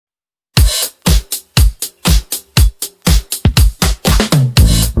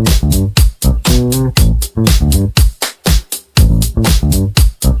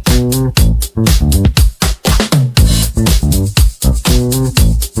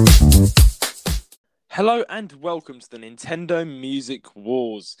Hello and welcome to the Nintendo Music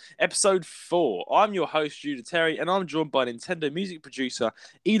Wars, episode 4. I'm your host, Judah Terry, and I'm joined by Nintendo music producer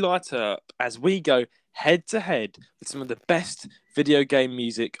Eli Turp as we go head to head with some of the best video game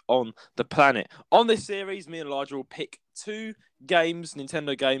music on the planet. On this series, me and Elijah will pick two games,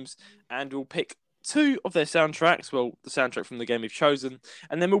 Nintendo games, and we'll pick two of their soundtracks, well, the soundtrack from the game we've chosen,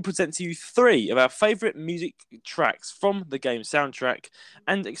 and then we'll present to you three of our favourite music tracks from the game soundtrack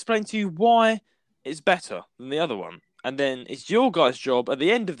and explain to you why it's better than the other one. And then it's your guys' job at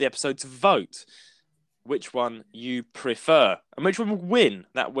the end of the episode to vote which one you prefer and which one will win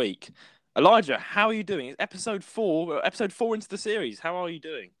that week. Elijah, how are you doing? It's episode four into the series. How are you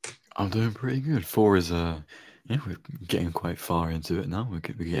doing? I'm doing pretty good. Four is we're getting quite far into it now. We're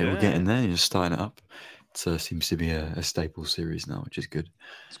getting there. You're starting it up. It seems to be a staple series now, which is good.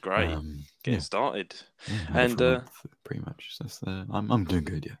 It's great. Getting started. And pretty much. So that's, I'm doing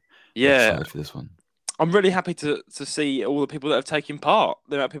good. Yeah. Yeah. Excited for this one. I'm really happy to see all the people that have taken part.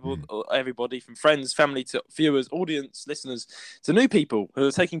 There are people, everybody from friends, family to viewers, audience, listeners, to new people who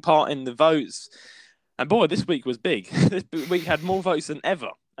are taking part in the votes. And boy, this week was big. This week had more votes than ever,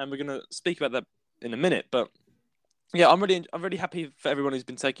 and we're going to speak about that in a minute. But yeah, I'm really happy for everyone who's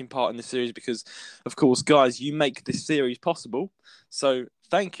been taking part in this series because, of course, guys, you make this series possible. So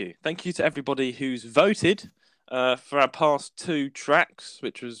thank you to everybody who's voted for our past two tracks,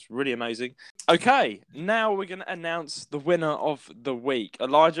 which was really amazing. Okay, now we're going to announce the winner of the week.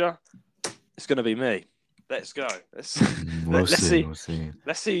 Elijah, it's going to be me. Let's go. Let's see.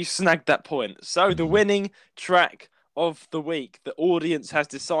 Let's see who snagged that point. So the winning track of the week, the audience has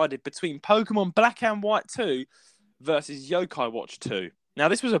decided between Pokemon Black and White 2 versus Yokai Watch 2. Now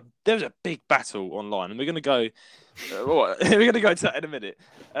there was a big battle online, and we're going to go. We're going to go to that in a minute.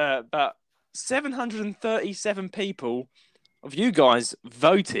 But 737 people of you guys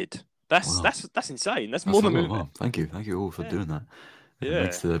voted. That's insane. That's more than wow. Thank you all for doing that. Yeah,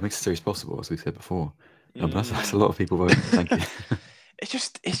 makes the series possible, as we said before. But that's a lot of people voting. Thank you.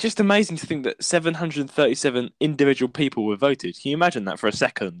 It's just amazing to think that 737 individual people were voted. Can you imagine that for a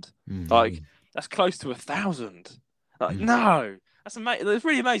second? Like that's close to 1,000. Like no, that's amazing. That's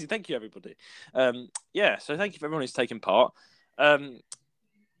really amazing. Thank you, everybody. So thank you for everyone who's taken part.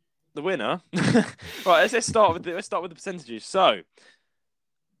 The winner, right? Let's start with the percentages. So,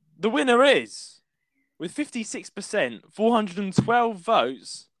 the winner is with 56%, 412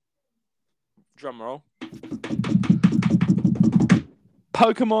 votes. Drum roll.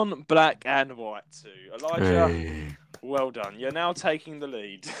 Pokemon Black and White 2. Elijah, well done. You're now taking the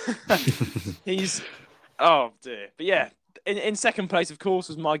lead. Oh dear, but yeah. In second place, of course,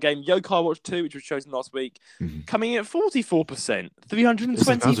 was my game Yokai Watch 2, which was chosen last week, coming in at 44%,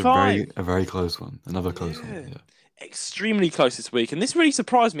 325. That was a very close one. Another close one. Yeah. Extremely close this week, and this really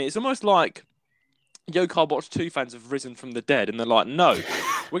surprised me. It's almost like Yokai Watch 2 fans have risen from the dead, and they're like, "No,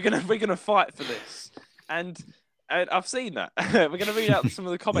 we're gonna fight for this." And I've seen that. We're gonna read out some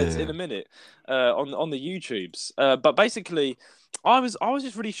of the comments in a minute on the YouTubes. But basically, I was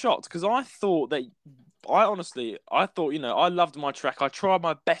just really shocked because I thought, I loved my track. I tried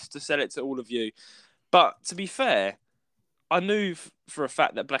my best to sell it to all of you. But to be fair, I knew for a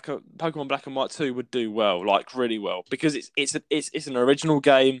fact that Pokemon Black and White 2 would do well, like really well, because it's an original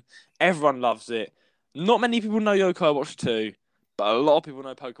game. Everyone loves it. Not many people know Yokai Watch 2, but a lot of people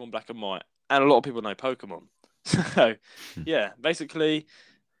know Pokemon Black and White, and a lot of people know Pokemon. So, yeah, basically,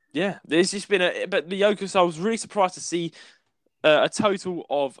 yeah, there's just been but the Yokai, so I was really surprised to see a total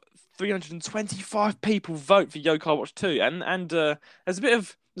of 325 people vote for Yokai Watch 2, and there's a bit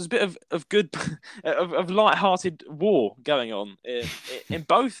of good of light-hearted war going on in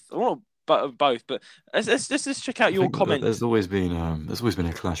both. Well, but But let's check out your comment. There's always been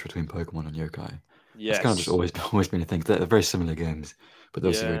a clash between Pokemon and Yokai. Yes, it's kind of just always been a thing. They're very similar games, but they're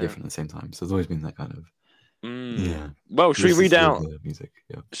also very different at the same time. So there's always been that kind of. Yeah. Well, should we read out the music?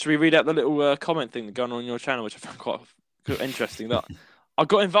 Yeah. Should we read out the little comment thing going on your channel, which I found quite interesting that I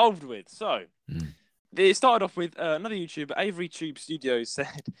got involved with? So it started off with another YouTuber, Avery Tube Studios,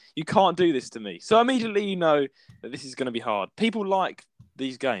 said, "You can't do this to me." So immediately you know that this is going to be hard. People like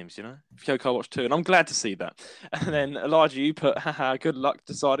these games, Yokai Watch 2, and I'm glad to see that. And then Elijah, you put, "Haha, good luck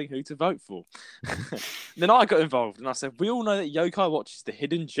deciding who to vote for." Then I got involved and I said, "We all know that Yokai Watch is the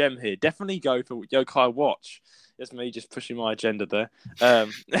hidden gem here. Definitely go for Yokai Watch." That's me just pushing my agenda there.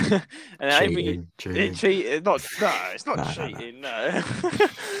 And cheating. It's not cheating. No.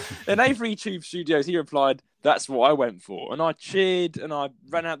 And Avery Tube Studios, he replied, "That's what I went for," and I cheered and I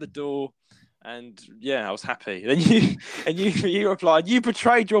ran out the door. And yeah, I was happy. Then you replied, "You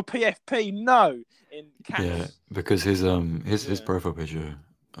betrayed your PFP." No, in caps. Yeah, because his profile picture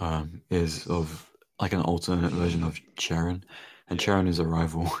is of like an alternate version of Sharon, and Sharon is a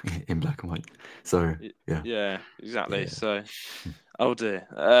rival in Black and White. So yeah, Yeah, exactly. yeah, So, oh dear.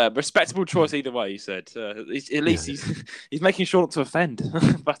 Respectable choice either way. You said. At yeah, least he's making sure not to offend.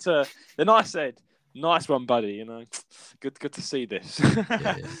 But then I said, "Nice one, buddy." You know, good to see this.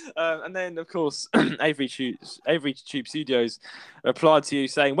 yeah, yeah. And then of course, Avery Tube Studios replied to you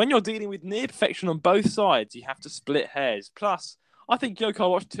saying, "When you're dealing with near perfection on both sides, you have to split hairs. Plus, I think Yokai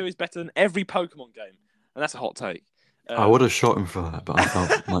Watch 2 is better than every Pokemon game, and that's a hot take." I would have shot him for that, but I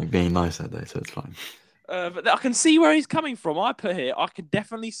felt like being nice that day, so it's fine. But I can see where he's coming from. I put here, I can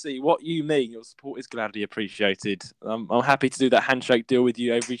definitely see what you mean. Your support is gladly appreciated. I'm happy to do that handshake deal with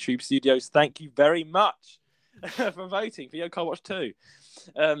you, Avery Tube Studios. Thank you very much for voting for Yokai Watch 2.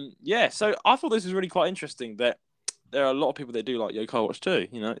 Yeah, so I thought this was really quite interesting that there are a lot of people that do like Yokai Watch 2.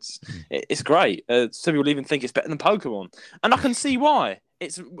 You know, it's great. Some people even think it's better than Pokemon, and I can see why.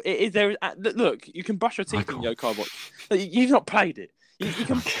 Look, you can brush your teeth in Yokai Watch. You've not played it.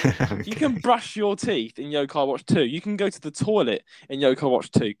 You can brush your teeth in Yokai Watch 2. You can go to the toilet in Yokai Watch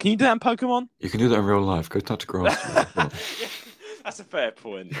 2. Can you do that in Pokemon? You can do that in real life. Go touch grass. Yeah, that's a fair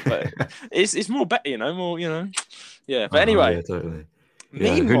point, but it's more better, you know, more, you know. Yeah, but anyway. Yeah, totally.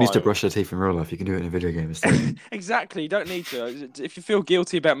 Yeah, who needs to brush their teeth in real life? You can do it in a video game instead. Exactly, you don't need to. If you feel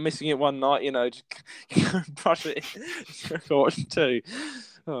guilty about missing it one night, you know, just brush it in Yokai Watch 2.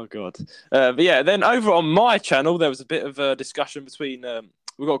 Oh God! But yeah, then over on my channel, there was a bit of a discussion between.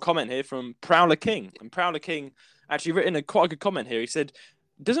 We got a comment here from Prowler King, and Prowler King actually written quite a good comment here. He said,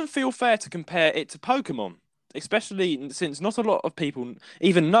 "Doesn't feel fair to compare it to Pokemon, especially since not a lot of people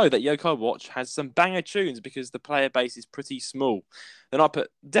even know that Yokai Watch has some banger tunes because the player base is pretty small." Then I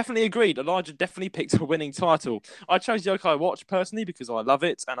put, definitely agreed. Elijah definitely picked a winning title. I chose Yokai Watch personally because I love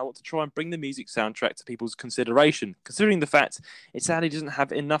it and I want to try and bring the music soundtrack to people's consideration, considering the fact it sadly doesn't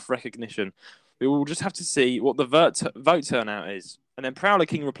have enough recognition. We will just have to see what the vote turnout is. And then Prowler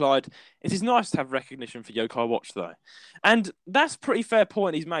King replied, "It is nice to have recognition for Yokai Watch, though." And that's a pretty fair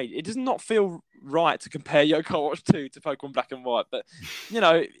point he's made. It does not feel right to compare Yokai Watch 2 to Pokemon Black and White, but, you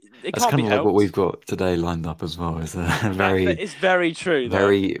know, it That's can't be kind of helped. like what we've got today lined up as well. It's It's very true, though.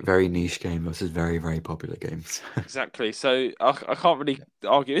 very niche game versus very, very popular games. Exactly. So I can't really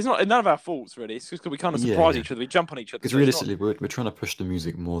argue. It's not none of our faults, really. It's just because we kind of surprise each other. We jump on each other. Because realistically, we're trying to push the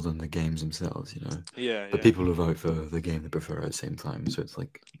music more than the games themselves, you know. Yeah. But people will vote for the game they prefer at the same time. So it's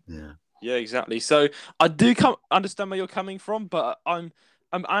like, yeah. Yeah, exactly. So I do understand where you're coming from, but I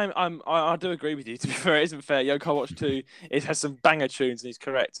do agree with you. To be fair, it isn't fair. Yokai Watch 2 it has some banger tunes, and he's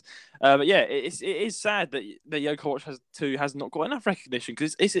correct. But yeah, it is sad that Yokai Watch 2 has not got enough recognition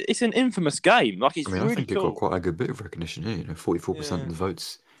because it's an infamous game. Like I think it got quite a good bit of recognition here. You know, 44% of the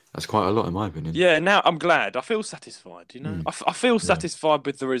votes. That's quite a lot, in my opinion. Yeah, now I'm glad. I feel satisfied, you know. I feel satisfied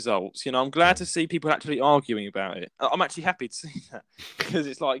with the results. You know, I'm glad to see people actually arguing about it. I'm actually happy to see that because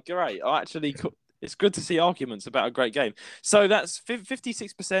it's like, great. It's good to see arguments about a great game. So that's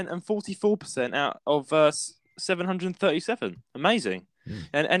 56% and 44% out of 737. Amazing.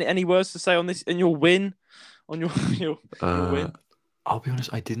 And any words to say on this? And your win? On your win? I'll be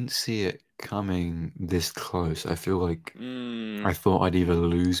honest, I didn't see it coming this close. I feel like I thought I'd either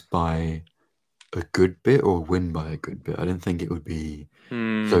lose by a good bit or win by a good bit. I didn't think it would be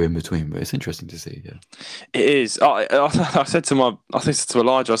so in between, but it's interesting to see. Yeah, it is. I said to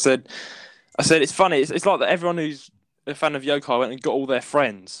Elijah, I said it's funny. It's like that everyone who's a fan of Yokai went and got all their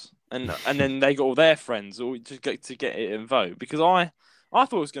friends, and then they got all their friends, or just get it and vote because I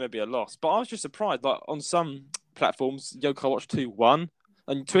thought it was going to be a loss, but I was just surprised. Like on some platforms, Yokai Watch 2 won,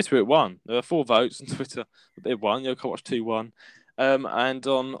 and Twitter it won. There were 4 votes on Twitter. It won. Yokai Watch 2 won. And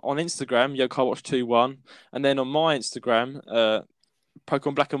on Instagram, Yokai Watch 2 won. And then on my Instagram,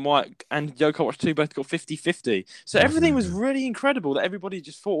 Pokemon Black and White and Yokai Watch 2 both got 50-50. So everything was really incredible that everybody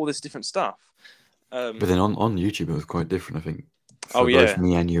just thought all this different stuff. But then on YouTube, it was quite different, I think. For both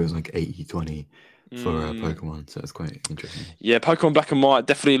me and you, it was like 80-20 for Pokemon, so it's quite interesting. Yeah, Pokemon Black and White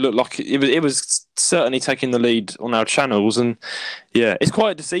definitely looked like it was certainly taking the lead on our channels, and yeah, it's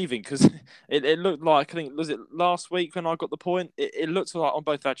quite deceiving because it looked like, I think, was it last week when I got the point? It looked like on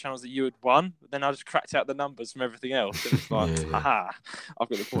both our channels that you had won, but then I just cracked out the numbers from everything else, and it's like, haha, I've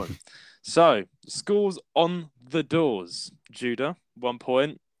got the point. So, scores on the doors. Judah, 1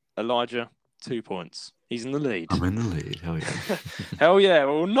 point. Elijah, 2 points. He's in the lead. I'm in the lead. Hell yeah. Hell yeah.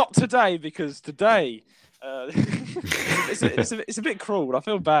 Well, not today, because today it's a bit cruel. I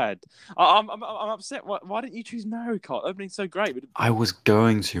feel bad. I'm upset. Why didn't you choose Mario Kart? Opening's so great. I was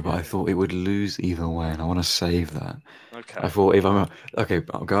going to, but I thought it would lose either way, and I want to save that. Okay. I thought if I'm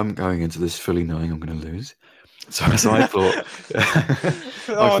going into this fully knowing I'm going to lose, So I thought,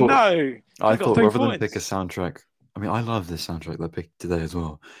 I Oh thought, no! I I got thought three rather than pick a points. soundtrack, I mean, I love this soundtrack that I picked today as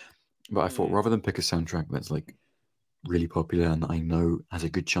well. But I thought Mm, rather than pick a soundtrack that's like really popular and that I know has a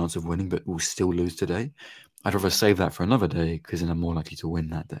good chance of winning, but will still lose today, I'd rather mm. save that for another day because then I'm more likely to win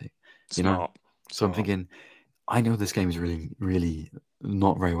that day. You know? Smart, So I'm smart. thinking, I know this game is really, really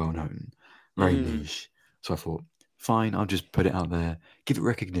not very well known, very Mm. niche. So I thought, fine, I'll just put it out there, give it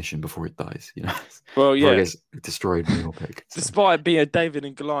recognition before it dies, Well, before it yeah. gets destroyed by your pick. So Despite it being a David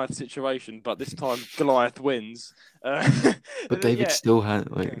and Goliath situation, but this time Goliath wins. but David Yeah, still had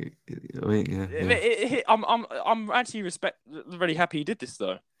yeah. like, I mean, yeah, yeah. I'm actually really happy you did this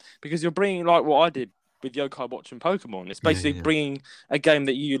though, because you're bringing like what I did with Yokai Watch and Pokemon. It's Yeah, basically yeah, bringing a game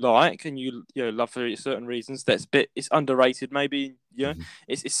that you like and you love for certain reasons. It's underrated maybe. hmm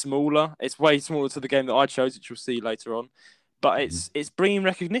It's smaller. It's way smaller to the game that I chose, which you'll see later on. But hmm it's bringing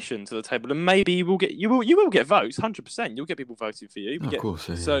recognition to the table, and maybe you will get votes, 100%. You'll get people voting for you. No, We of get course,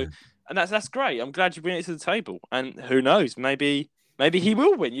 yeah, so, yeah. and that's great. I'm glad you bring it to the table, and who knows, maybe he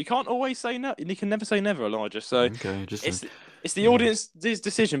will win. You can't always say no. You can never say never, Elijah. So Okay, just it's it's the yeah. audience's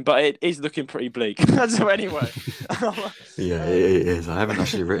decision, but it is looking pretty bleak. So anyway, Yeah, um, it is. I haven't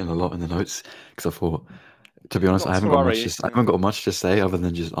actually written a lot in the notes because I thought, to be honest, not to worry. I haven't got much to say other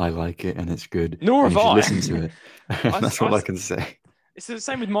than just I like it and it's good Nor and have you should I. listen to it. And I, that's all I can say. It's the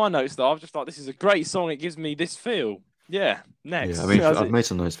same with my notes though. I've just thought this is a great song. It gives me this feel. Yeah. Yeah, I Next. mean, That's I've it. made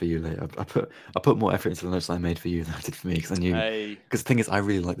some notes for you later. I put more effort into the notes that I made for you than I did for me because I knew Hey. because the thing is I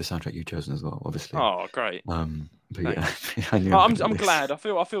really like the soundtrack you've chosen as well, obviously. Oh, great. But yeah, Thanks. I knew Oh, I'd I'm pick I'm this. glad. I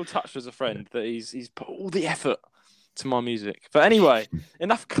feel touched as a Yeah. friend that he's put all the effort to my music. But anyway,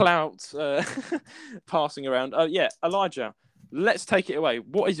 enough clout passing around. Oh yeah, Elijah, let's take it away.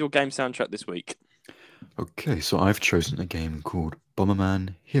 What is your game soundtrack this week? Okay, so I've chosen a game called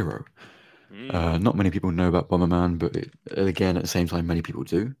Bomberman Hero. Mm. Not many people know about Bomberman, but again, at the same time, many people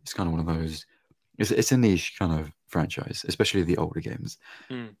do. It's kind of one of those. It's a niche kind of franchise, especially the older games.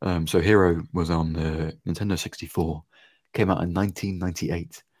 Mm. So Hero was on the Nintendo 64, came out in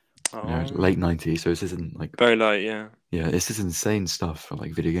 1998. Oh, Late 90s. So this isn't like very late. Yeah. yeah, it's just insane stuff for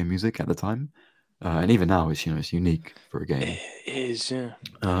like video game music at the time. And even now, it's unique for a game. It is. Yeah.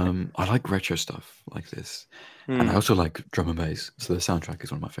 I like retro stuff like this, and I Mm. also like drum and bass. So the soundtrack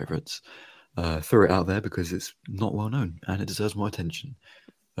is one of my favorites. Throw it out there because it's not well known and it deserves more attention.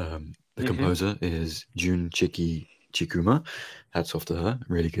 The Mhm. composer is Jun Chikuma. Hats off to her.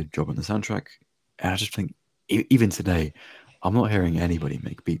 Really good job on the soundtrack. And I just think, even today, I'm not hearing anybody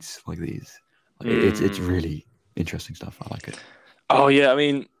make beats like these. Like, it's Mm. really interesting stuff. I like it. Oh yeah, I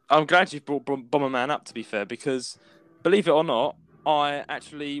mean, I'm glad you brought Bomberman up. To be fair, because believe it or not, I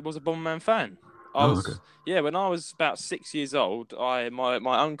actually was a Bomberman fan. I Oh, okay. was, yeah, when I was about 6 years old. My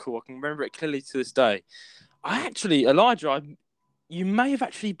uncle, I can remember it clearly to this day. I actually, Elijah, you may have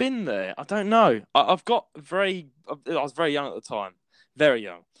actually been there. I don't know. I've got I was very young at the time, very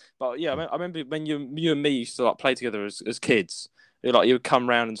young. But yeah, I remember when you and me used to like play together as kids. Like you would come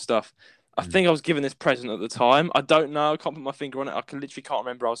round and stuff. I Mm. think I was given this present at the time. I don't know. I can't put my finger on it. I can literally can't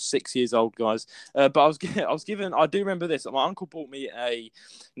remember. I was 6 years old, guys. But I was given. I do remember this. My uncle bought me a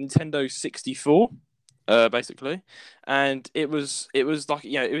Nintendo 64. Basically, and it was like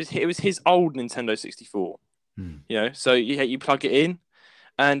it was his old Nintendo 64. Mm. So you plug it in,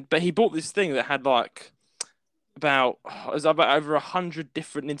 but he bought this thing that had like it was about over 100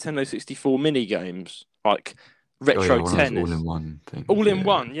 different Nintendo 64 mini games, like Oh yeah, retro one of those tennis. all-in-one things. All Yeah, in yeah.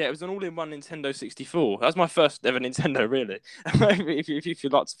 one, yeah. It was an all-in-one Nintendo 64. That was my first ever Nintendo, really. if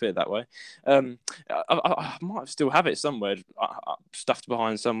you'd like to put it that way, I might still have it somewhere, stuffed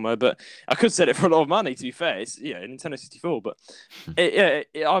behind somewhere. But I could sell it for a lot of money. To be fair, it's Nintendo 64. But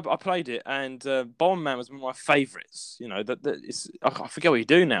I played it, and Bomberman was one of my favourites. I forget what you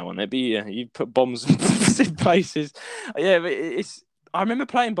do now on it, but you put bombs in places. Yeah, but it's. I remember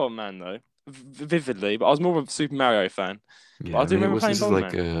playing Bomberman though vividly, but I was more of a Super Mario fan. But I Yeah, I do mean, remember playing this is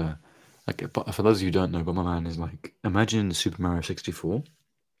like Bomberman. for those of you who don't know, Bomberman is like imagine Super Mario 64,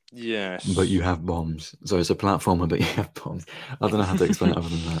 but you Yes. have bombs. So it's a platformer, but you have bombs. I don't know how to explain it other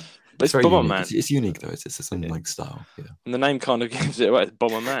than that. It's It's very unique. Bomberman. It's unique though. It's its own Yeah. like style. Yeah, And the name kind of gives it away. It's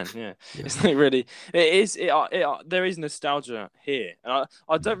Bomberman. Yeah. yeah. It's not really. It is. There is nostalgia here, and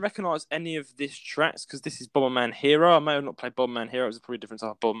I don't Mm. recognize any of this tracks because this is Bomberman Hero. I may have not played Bomberman Hero. It's probably a different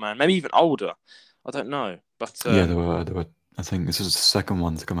type of Bomberman. Maybe even older. I don't know. But Yeah, there were. I think this is the second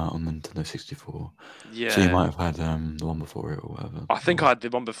one to come out on Nintendo 64. So you yeah, might have had the one before it or whatever. I think I Or had the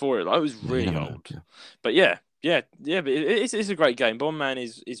one before it. Like, it was yeah, you really never know. old. Yeah. But yeah. But it's a great game. Bomberman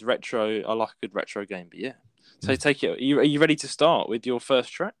is retro. I like a good retro game. But yeah, So take it. Are you ready to start with your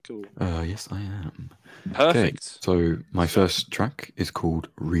first track? Or? Yes, I am. Perfect. Okay, so my first track is called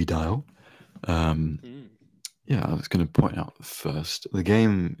Redial. Yeah, I was going to point out first, the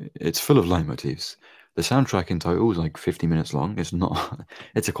game, it's full of leitmotifs. The soundtrack in total is like 50 minutes long. It's not,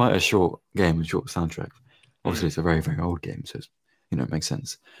 it's quite a short game and short soundtrack. Obviously, it's a very, very old game, so it's, it makes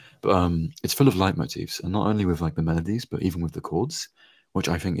sense. But it's full of leitmotifs, and not only with like the melodies, but even with the chords, which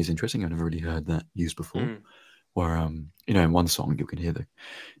I think is interesting. I've never really heard that used before. Where in one song you can hear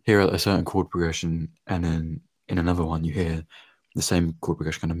a certain chord progression, and then in another one you hear the same chord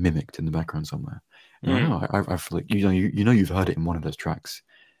progression kind of mimicked in the background somewhere. And I feel like you've heard it in one of those tracks,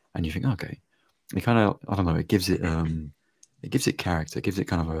 and you think, okay, it kind of, I don't know, it gives it character, it gives it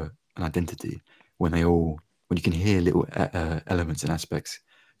kind of an identity when you can hear little elements and aspects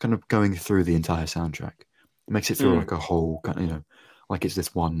kind of going through the entire soundtrack. It makes it feel like a whole kind of, like it's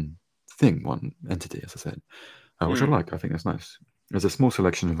this one thing, one entity, as I said, which I like. I think that's nice. There's a small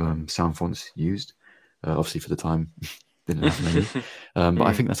selection of sound fonts used, obviously for the time. Didn't have many, but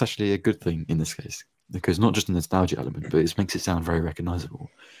I think that's actually a good thing in this case, because not just a nostalgia element, but it makes it sound very recognizable.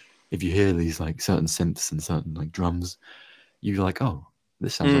 If you hear these like certain synths and certain like drums, you're like, oh,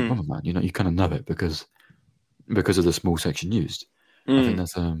 this sounds like Bomberman. You kind of know it because of the small section used. I think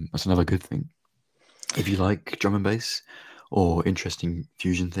that's another good thing. If you like drum and bass or interesting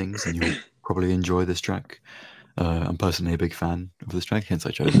fusion things, then you'll probably enjoy this track. I'm personally a big fan of this track, hence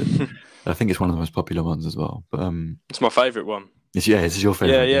I chose it. I think it's one of the most popular ones as well. But it's my favourite one. It's your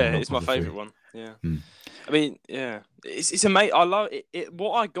favourite. Yeah, it's my favourite one. Yeah. I mean, yeah, it's amazing. I love it.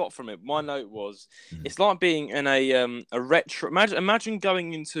 What I got from it, my note was, it's like being in a retro. Imagine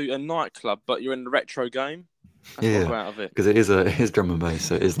going into a nightclub, but you're in a retro game. That's what I got out of it. Because it is drum and bass,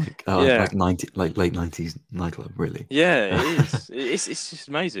 so it is like late 90s nightclub, really. Yeah, it is. It's just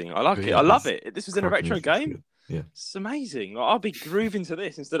amazing. I like it. I love it. This was in a retro game. Yeah, it's amazing. I'll be grooving to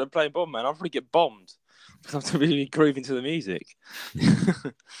this instead of playing Bomberman. I'll probably get bombed because I'm really grooving to the music.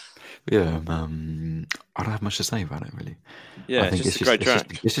 Yeah, I don't have much to say about it, really. Yeah, it's just a great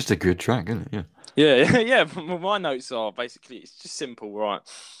track. It's just a good track, isn't it? Yeah. Well, my notes are basically, it's just simple, right?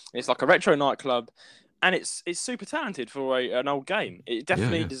 It's like a retro nightclub, and it's super talented for an old game. It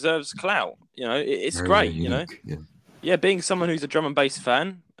definitely deserves clout. It's very, great. Very unique, being someone who's a drum and bass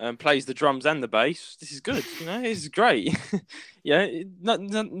fan and plays the drums and the bass, this is good. It's great.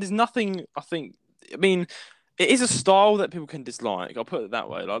 There's nothing. I mean, it is a style that people can dislike. I'll put it that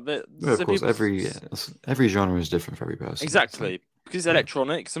way. Like, of course, every genre is different for every person. Exactly, so. Because it's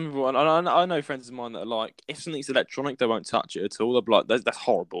electronic. Some people, I know friends of mine that are like, if something's electronic, they won't touch it at all. They'll be like, that's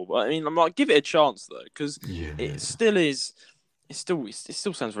horrible. But I mean, I'm like, give it a chance though, because it still is. It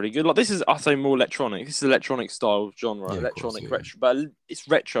still sounds really good. Like, this is, I say, more electronic. This is electronic style genre, retro, but it's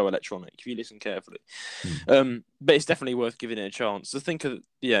retro electronic if you listen carefully. But it's definitely worth giving it a chance. To think of,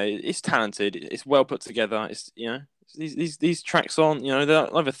 it's talented. It's well put together. It's these tracks aren't they're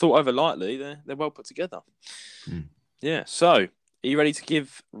not either thought over lightly. They're well put together. Yeah. So, are you ready to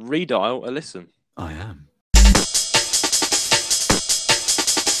give Redial a listen? I am.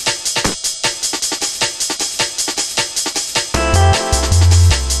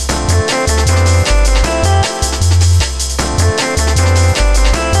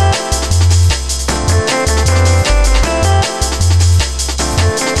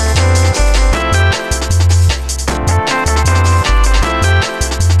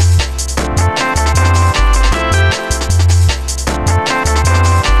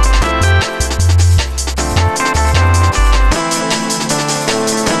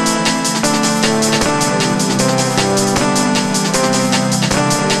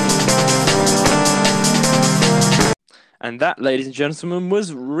 And that, ladies and gentlemen,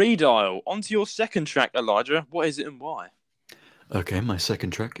 was Redial. On to your second track, Elijah. What is it and why? Okay, my second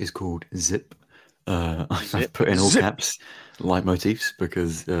track is called Zip. I've put in all caps leitmotifs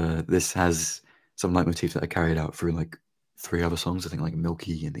because this has some leitmotifs that are carried out through like 3 other songs. I think like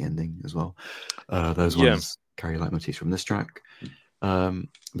Milky in the ending as well. Those ones carry leitmotifs from this track.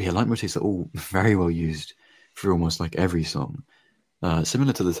 Leitmotifs are all very well used through almost like every song.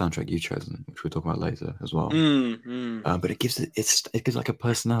 Similar to the soundtrack you've chosen, which we'll talk about later as well. But it gives it like a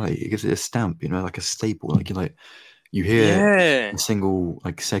personality. It gives it a stamp, like a staple. Like you hear a single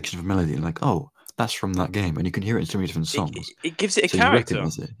like section of melody, and like, oh, that's from that game, and you can hear it in so many different songs. It gives it a character. You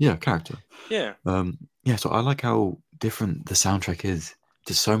recognize it. Yeah, character. Yeah. So I like how different the soundtrack is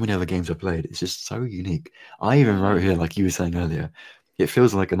to so many other games I've played. It's just so unique. I even wrote here, like you were saying earlier, it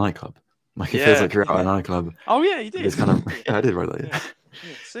feels like a nightclub. Like it feels like you're at a nightclub. Oh yeah, you did. It's kind of I did write that.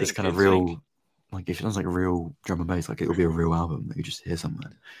 It's kind of real, like if it sounds like real drum and bass, like it'll be a real album that you just hear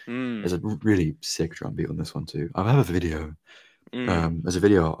somewhere. Mm. There's a really sick drum beat on this one too. I have a video. Mm. There's a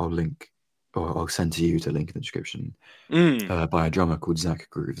video I'll link, or I'll send to you to link in the description, Mm. by a drummer called Zach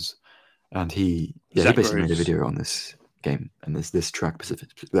Grooves, and he Zach basically made a Rose. video on this game and this track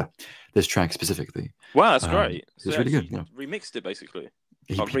specifically. Wow, that's great. So It's he really good. actually Yeah, remixed it basically.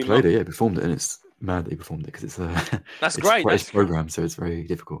 he Like played it. Yeah, performed it, and it's mad that he performed it because it's That's great. it's programmed, so it's very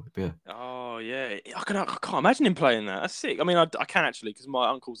difficult. But yeah. Oh yeah, I can't imagine him playing that. That's sick. I mean, I can actually because my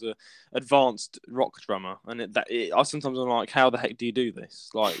uncle's a advanced rock drummer, and I sometimes I'm like, how the heck do you do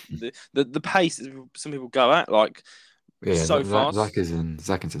this? Like the pace that some people go at, like Yeah, so fast. Zach is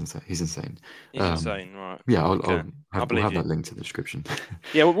insane. He's insane. He's insane, right? Yeah, Okay. we'll have that link to the description.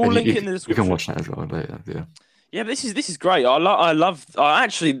 Yeah, we'll And link it in the you can description. watch that as well later. Yeah. Yeah, but this is great. I love. I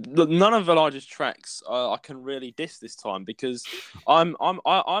actually none of Elijah's tracks I can really diss this time because I'm.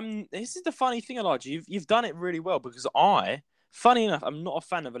 This is the funny thing, Elijah. You've done it really well because funny enough, I'm not a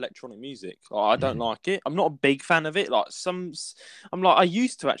fan of electronic music. Like, I don't like it. I'm not a big fan of it. I'm like I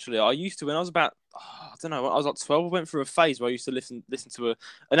used to actually. I used to when I was about. I don't know. When I was like 12, I went through a phase where I used to listen to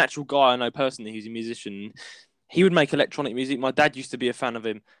an actual guy I know personally who's a musician. He would make electronic music. My dad used to be a fan of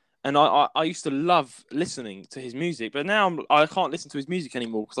him. And I used to love listening to his music, but now I can't listen to his music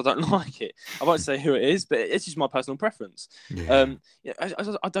anymore because I don't like it. I won't say who it is, but it's just my personal preference. Yeah.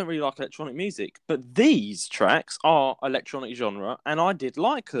 I don't really like electronic music, but these tracks are electronic genre, and I did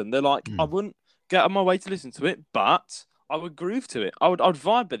like them. They're like I wouldn't get out of my way to listen to it, but I would groove to it. I'd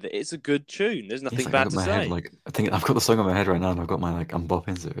vibe with it. It's a good tune. There's nothing bad to say. I think I've got the song on my head right now, and I've got my I'm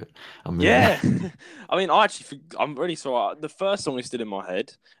bopping to it. Yeah, I mean, I'm really sorry. The first song is still in my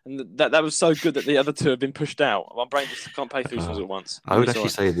head, and that was so good that the other two have been pushed out. My brain just can't play three songs at once. I would actually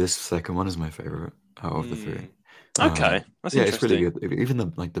say this second one is my favorite out of the three. Okay, that's interesting. It's really good. Even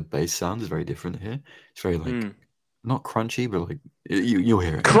the bass sound is very different here. It's very not crunchy, but like you'll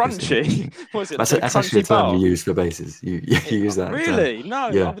hear it. Crunchy? What is it? That's actually a term you use for basses. You use that. Really? No,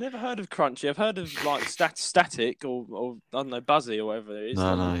 yeah. I've never heard of crunchy. I've heard of like static or I don't know, buzzy or whatever it is.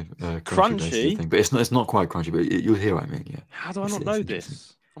 No, crunchy. But it's not quite crunchy. But you'll hear what I mean. Yeah. How do I not know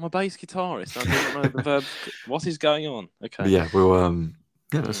this? I'm a bass guitarist. I don't know the verb. What is going on? Okay. But yeah,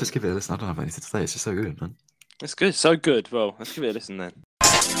 let's just give it a listen. I don't have anything to say. It's just so good, man. It's good, so good. Well, let's give it a listen then.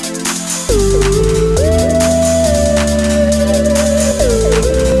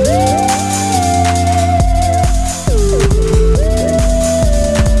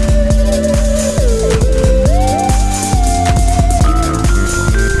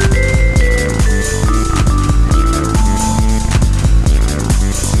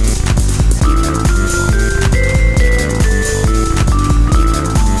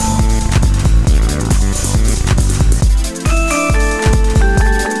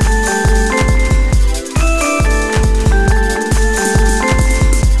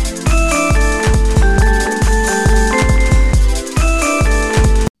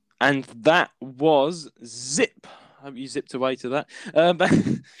 And that was Zip. I hope you zipped away to that. But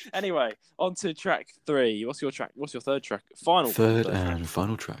anyway, on to track 3. What's your track? What's your third track? Final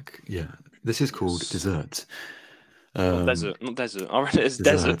track. Yeah, this is called Desert. Not desert. I read it as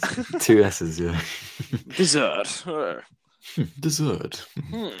desert. 2 S's, yeah. Dessert. Dessert.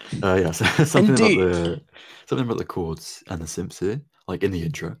 Yeah, so something about the chords and the synths here, like in the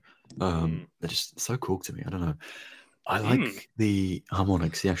intro. They're just so cool to me. I don't know. I like the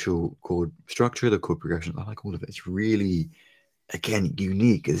harmonics, the actual chord structure, the chord progression. I like all of it. It's really, again,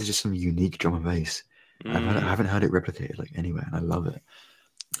 unique. This is just some unique drum and bass. I haven't heard it replicated like anywhere, and I love it.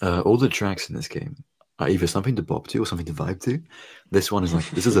 All the tracks in this game are either something to bop to or something to vibe to. This one is like,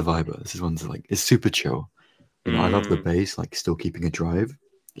 this is a viber. This is one's like, it's super chill. You know, I love the bass, like still keeping a drive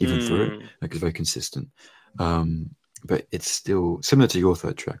even through it. Like it's very consistent. But it's still similar to your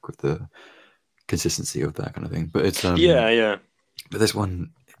third track with the consistency of that kind of thing. But it's yeah. But this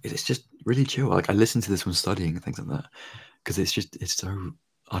one, it's just really chill. Like I listen to this one studying and things like that because it's so,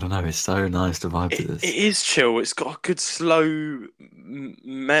 I don't know, it's so nice to vibe to this. It is chill. It's got a good slow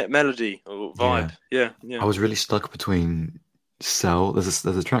melody or vibe. Yeah. I was really stuck between Cell. There's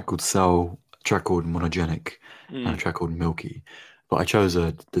a track called Cell, a track called Monogenic, and a track called Milky. But I chose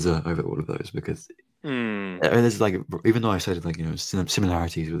a Dessert over all of those because I mean, there's like, even though I said like, you know,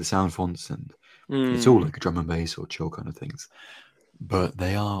 similarities with the sound fonts and it's all like drum and bass or chill kind of things, but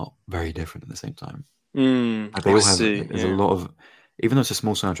they are very different at the same time. Like they all have there's a lot of, even though it's a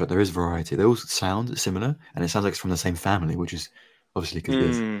small soundtrack, there is variety. They all sound similar, and it sounds like it's from the same family, which is obviously because it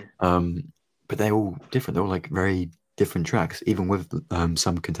is. But they're all different. They're all like very different tracks, even with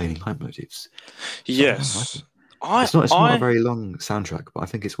some containing leitmotifs. So yes. I It's not a I very long soundtrack, but I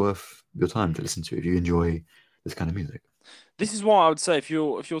think it's worth your time to listen to if you enjoy this kind of music. This is why I would say if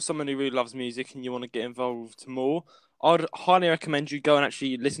you're someone who really loves music and you want to get involved more, I'd highly recommend you go and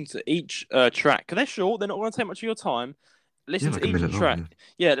actually listen to each track. 'Cause they're short; they're not going to take much of your time. Yeah, Listen to like a each minute long. track.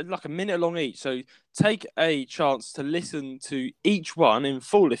 Yeah, they're like a minute long each. So take a chance to listen to each one in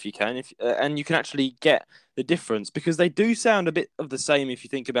full if you can, if and you can actually get the difference because they do sound a bit of the same if you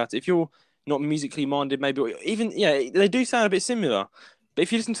think about it. If you're not musically minded, maybe or even yeah, they do sound a bit similar. But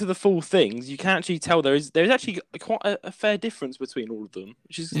if you listen to the full things, you can actually tell there is actually quite a fair difference between all of them,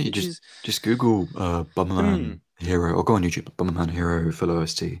 Yeah, you which is just Google hmm, Bomberman Hero or go on YouTube Bomberman Hero full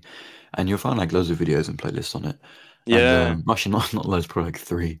OST, and you'll find like loads of videos and playlists on it. And yeah. actually not loads, probably like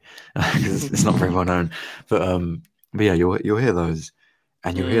three, because it's not very well known. But but yeah, you'll hear those,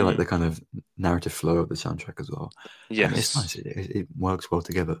 and you'll hear like Mm, the kind of narrative flow of the soundtrack as well, and it's nice. yes, It works well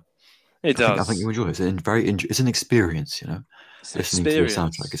together. it I think does. you enjoy it. It's an experience, you know, It's an listening to a soundtrack.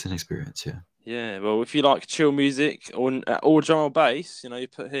 experience. It's an experience, yeah. Yeah, well, if you like chill music or drum or bass, you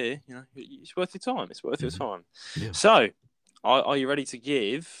put here, it's worth your time. It's worth your Hmm. time. Yeah, So, are you ready to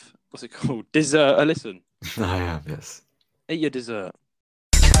give what's it called? Dessert a listen. I am. Yes. Eat your dessert.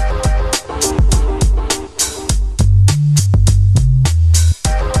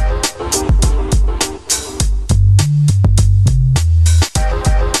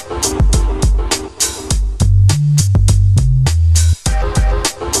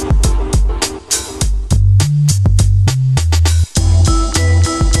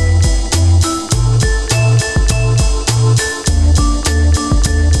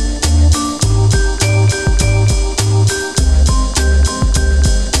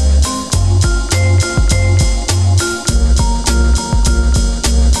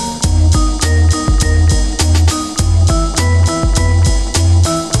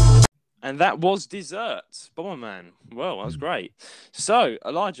 And that was Dessert, Bomberman. Well, that was Mm. great. So,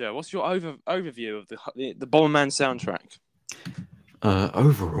 Elijah, what's your overview of the Bomberman soundtrack?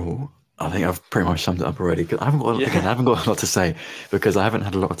 Overall, I think I've pretty much summed it up already. 'Cause I Yeah. haven't got a lot to say because I haven't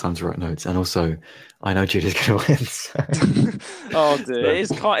had a lot of time to write notes, and also I know Judy's going to win. So, Oh dear,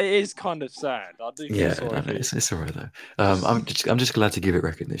 so, it is kind of sad. I do feel yeah, sorry for you. it's all right though. I'm just glad to give it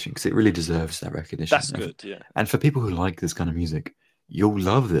recognition because it really deserves that recognition. That's good. Yeah. And for people who like this kind of music, you'll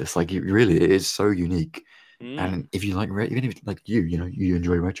love this. Like, you really, it is so unique. Mm, And if you like, even if like you know, you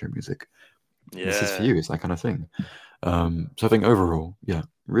enjoy retro music, this is for yeah. you. It's that kind of thing. So I think overall, yeah,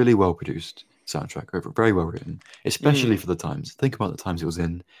 really well produced soundtrack, very well written, especially Mm, for the times. Think about the times it was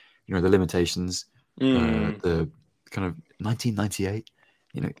in, you know, the limitations, mm. the kind of 1998.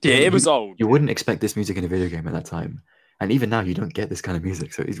 You know, Yeah, it was old. you Yeah. wouldn't expect this music in a video game at that time, and even now you don't get this kind of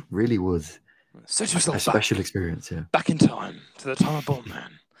music. So it really was Set a yourself special back, experience, yeah. back in time to the time of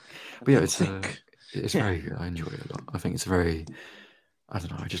Bomberman, But and yeah, then think. it's Yeah. very good. I enjoy it a lot. I think it's very, I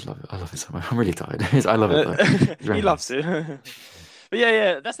don't know, I just love it. I love it so much. I'm really tired. I love it though. It's He very loves nice. it. But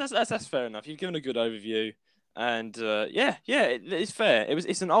yeah, that's fair enough. You've given a good overview, and yeah, it's fair.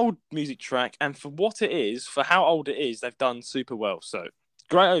 It's an old music track, and for what it is, for how old it is, they've done super well. So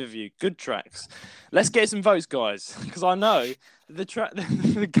great overview, good tracks. Let's get some votes, guys, because I know the track,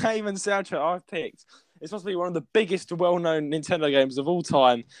 the game and soundtrack I've picked. It's possibly one of the biggest, well-known Nintendo games of all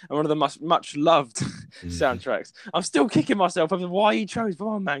time, and one of the much loved Mhm. soundtracks. I'm still kicking myself over why you chose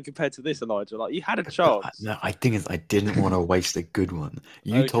Bomberman compared to this, Elijah. Like you had a chance. No, I think I didn't want to waste a good one.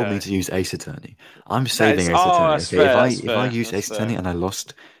 You told me Okay. to use Ace Attorney. I'm saving Ace Oh, Attorney. that's Okay, fair. That's if I fair. used That's Ace Attorney fair. and I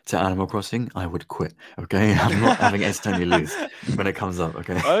lost to Animal Crossing, I would quit. Okay, I'm not having Ace Attorney lose when it comes up.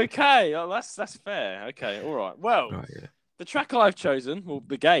 Okay. Okay, well, that's fair. Okay, all right. Well, All right. Yeah. the track I've chosen, well,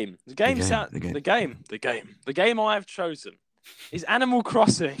 The game. the game I have chosen is Animal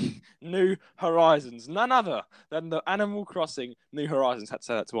Crossing New Horizons. None other than the Animal Crossing New Horizons. Had to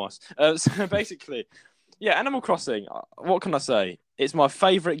say that twice. So basically, yeah, Animal Crossing. What can I say? It's my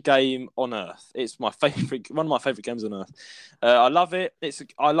favorite game on earth. It's one of my favorite games on earth. I love it.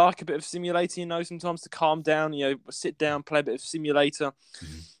 I like a bit of simulating, sometimes to calm down. Sit down, play a bit of simulator.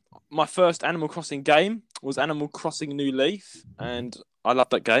 Mhm. My first Animal Crossing game was Animal Crossing New Leaf, Mhm. and I love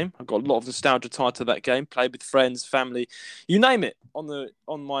that game. I've got a lot of nostalgia tied to that game. Played with friends, family, you name it,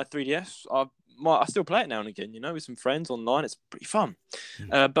 on my 3DS. I still play it now and again. With some friends online. It's pretty fun.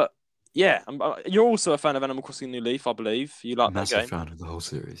 Mhm. But yeah, you're also a fan of Animal Crossing New Leaf, I believe. You like that Massive game? fan of the whole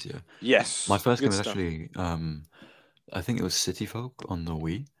series. Yeah. My Yes, first game good was stuff. actually I think it was City Folk on the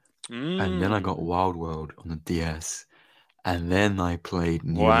Wii, and then I Mm, got Wild World on the DS, and then I played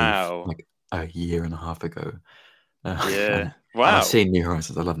New Leaf wow. like a year and a half ago. And, Yeah. I've Wow. seen New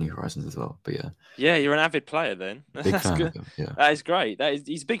Horizons. I love New Horizons as well. But yeah, Yeah, you're an avid player then. big That's fan of good. him. Yeah. That is great.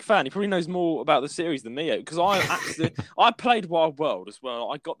 He's a big fan. He probably knows more about the series than me because I played Wild World as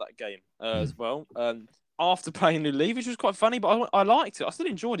well. I got that game Mm. as well. After playing New Leaf, which was quite funny, but I liked it. I still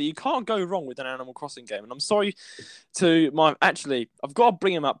enjoyed it. You can't go wrong with an Animal Crossing game. And I'm sorry to my actually, I've got to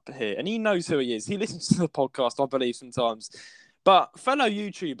bring him up here, and he knows who he is. He listens to the podcast, I believe, sometimes. But fellow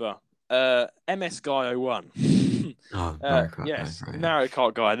YouTuber, MS Guy 01. Oh, Mario Kart guy, Yes, right? Yeah. Mario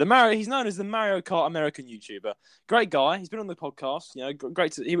Kart guy. He's known as the Mario Kart American YouTuber. Great guy. He's been on the podcast. You know,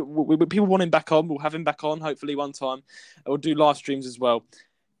 great. People want him back on. We'll have him back on hopefully one time. We'll do live streams as well.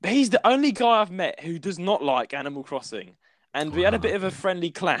 But he's the only guy I've met who does not like Animal Crossing. And we had a Wow. bit of a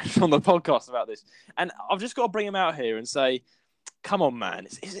friendly clash on the podcast about this. And I've just got to bring him out here and say, come on, man.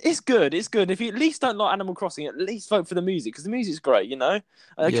 It's good. It's good. If you at least don't like Animal Crossing, at least vote for the music because the music's great, you know?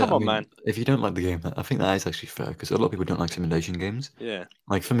 Yeah, Come I on, mean, man. if you don't like the game, I think that is actually fair because a lot of people don't like simulation games. Yeah.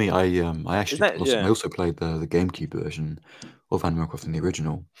 Like for me, I Isn't that, I yeah. also played the GameCube version of Animal Crossing, the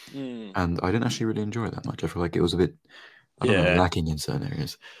original, Mm, and I didn't actually really enjoy it that much. I feel like it was a bit, I don't know, yeah. lacking in certain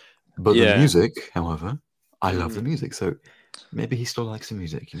areas. But the Yeah. music, however, I love the Mm. music. So maybe he still likes the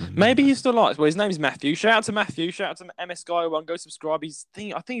music, you know? Maybe he still likes. Well, his name's Matthew. Shout out to Matthew. Shout out to MS Guy One. Go subscribe.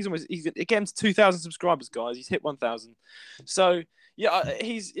 I think he's getting to 2,000 subscribers, guys. He's hit 1,000. So yeah,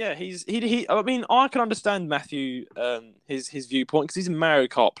 he. I mean, I can understand Matthew his viewpoint because he's a Mario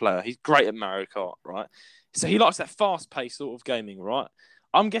Kart player. He's great at Mario Kart, right? So he likes that fast paced sort of gaming, right?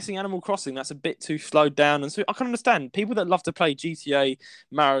 I'm guessing Animal Crossing that's a bit too slowed down, and so I can understand people that love to play GTA,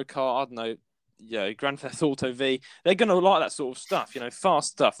 Mario Kart. I don't know, Grand Theft Auto V, they're going to like that sort of stuff,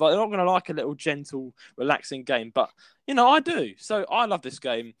 fast stuff. Like, they're not going to like a little gentle, relaxing game, but, I do. So I love this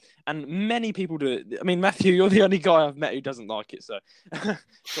game, and many people do it. I mean, Matthew, you're the only guy I've met who doesn't like it, so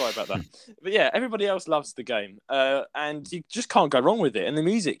sorry about that. But yeah, everybody else loves the game, and you just can't go wrong with it. And the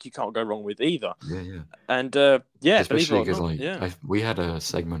music, you can't go wrong with either. Yeah. And yeah, believe it Especially or because not, yeah. we had a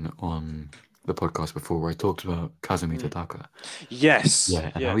segment on the podcast before where I talked about Kazumi Totaka. Yes.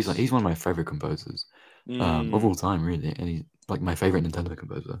 Yeah, and how he's one of my favorite composers of all time, really, and he's like my favorite Nintendo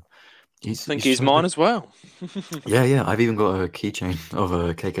composer. I think he's mine as well. Yeah. I've even got a keychain of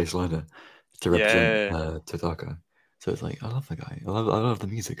a KK slider to represent Totaka. So it's like I love the guy. I love the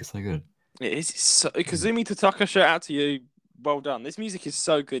music. It's so good. It is Kazumi Totaka. Shout out to you. Well done. This music is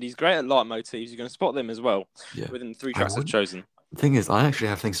so good. He's great at leitmotifs. You're going to spot them as well. Yeah. Within the 3 tracks I've chosen. The thing is, I actually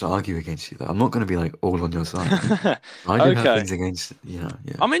have things to argue against you. Though. I'm not going to be like all on your side. I do have things against, Yeah.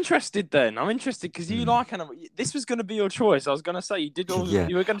 I'm interested then. I'm interested because you like Animal. This was going to be your choice. I was going to say you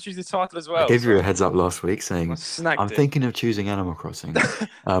were going to choose the title as well. I gave you a heads up last week saying I'm it. thinking of choosing Animal Crossing,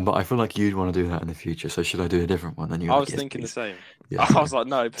 but I feel like you'd want to do that in the future. So should I do a different one? And I was thinking please. the same. Yeah, I was like,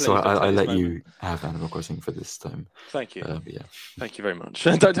 no, please. So I let you have Animal Crossing for this time. Thank you. Yeah. Thank you very much.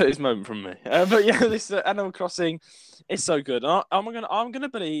 Don't take this moment from me. But yeah, this Animal Crossing is so good. I'm gonna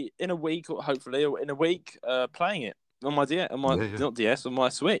be in a week, or hopefully in a week, playing it on my not DS, on my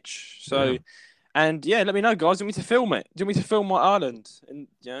Switch. So, and yeah, let me know, guys. Do you want me to film it? Do you want me to film my island and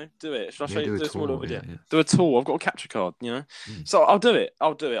do it? Should I show you do a small little video? Do a tour. I've got a capture card, So I'll do it.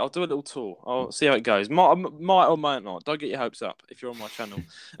 I'll do a little tour. I'll see how it goes. Might or might not. Don't get your hopes up if you're on my channel.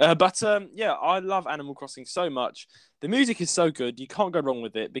 But yeah, I love Animal Crossing so much. The music is so good. You can't go wrong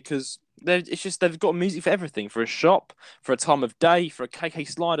with it because they've got music for everything, for a shop, for a time of day, for a KK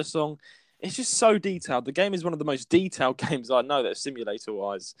Slider song. It's just so detailed. The game is one of the most detailed games I know that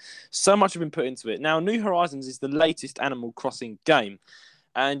simulator-wise. So much has been put into it. Now, New Horizons is the latest Animal Crossing game,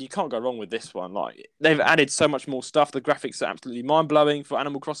 and you can't go wrong with this one. Like, they've added so much more stuff. The graphics are absolutely mind-blowing for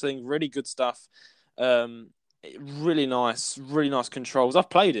Animal Crossing. Really good stuff. Really nice controls. I've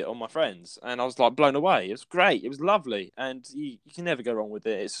played it on my friends, and I was like blown away. It was great. It was lovely, and you can never go wrong with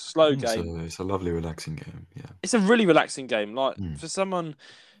it. It's a slow game. It's a lovely, relaxing game. Yeah, it's a really relaxing game. Like for someone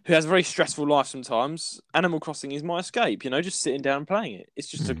who has a very stressful life, sometimes Animal Crossing is my escape. Just sitting down and playing it. It's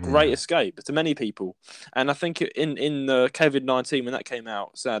just a great escape to many people. And I think in the COVID-19 when that came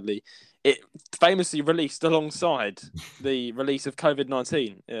out, sadly, it famously released alongside the release of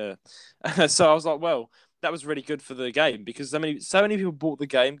COVID-19. Yeah, so I was like, well. That was really good for the game because so many people bought the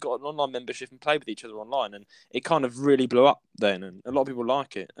game, got an online membership, and played with each other online, and it kind of really blew up then, and a lot of people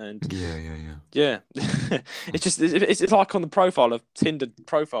like it. And yeah, it's like on the profile of Tinder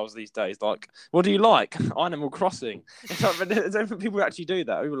profiles these days. Like, what do you like? Animal Crossing. It's like, people actually do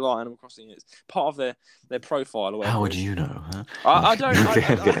that. People like Animal Crossing. It's part of their profile. Or whatever. How would you know? Huh? I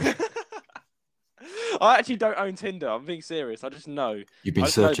don't. I actually don't own Tinder. I'm being serious. I just know. You've I been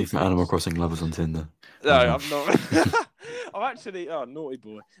just know searching these for Animal things. Crossing lovers on Tinder. No, Oh, no. I'm not. I'm actually, oh, naughty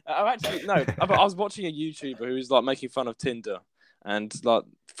boy. I'm actually, no, I was watching a YouTuber who was like making fun of Tinder, and like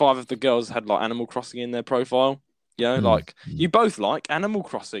 5 of the girls had like Animal Crossing in their profile. You know, like you both like Animal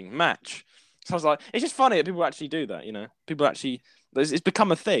Crossing, match. So I was like, it's just funny that people actually do that. You know, people actually, it's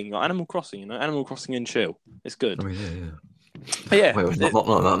become a thing. Like Animal Crossing, you know, Animal Crossing and chill. It's good. Oh, yeah. But yeah, Wait,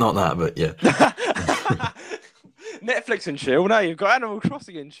 not that, but yeah. Netflix and chill. Now you've got Animal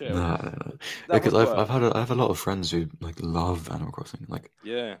Crossing and chill. No. That Because would work. I have a lot of friends who like love Animal Crossing, like,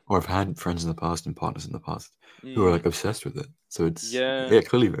 Yeah. or I've had friends in the past and partners in the past who are like obsessed with it. So it's Yeah.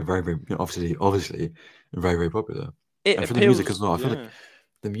 clearly very, very, obviously very, very popular. It And for the music as appeals. well, I feel like Yeah.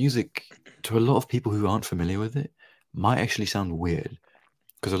 the music to a lot of people who aren't familiar with it might actually sound weird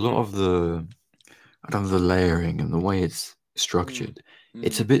because a lot of the I don't know, the layering and the way it's structured,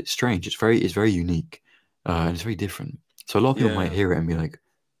 it's a bit strange. It's very unique, and it's very different. So a lot of people might Yeah. hear it and be like,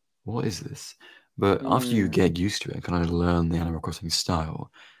 "What is this?" But after you get used to it and kind of learn the Animal Crossing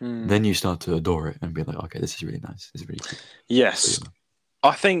style, then you start to adore it and be like, "Okay, this is really nice. This is really cool." Yes. So, yeah.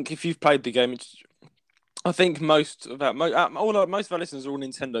 I think if you've played the game, I think most of our listeners are all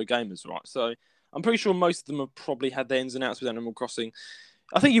Nintendo gamers, right? So I'm pretty sure most of them have probably had their ins and outs with Animal Crossing.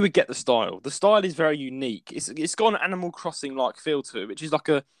 I think you would get the style. The style is very unique. It's got an Animal Crossing like feel to it, which is like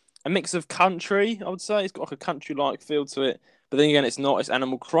a mix of country. I would say it's got like a country like feel to it, but then again, it's not. It's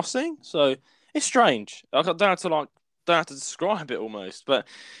Animal Crossing, so it's strange. I don't have to describe it almost, but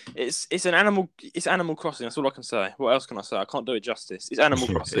it's Animal Crossing. That's all I can say. What else can I say? I can't do it justice. It's Animal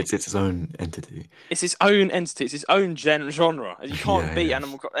Crossing. It's its own entity. It's its own entity. It's its own genre. You can't beat Yeah.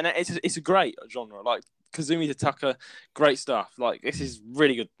 Animal Crossing, and it's a great genre. Like Kazumi Tataka, great stuff. Like this is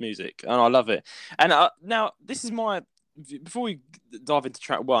really good music, and I love it. And now this is my before we dive into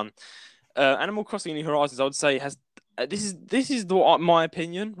track one, Animal Crossing: New Horizons. I would say has this is my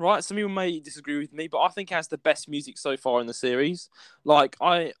opinion, right? Some people may disagree with me, but I think it has the best music so far in the series. Like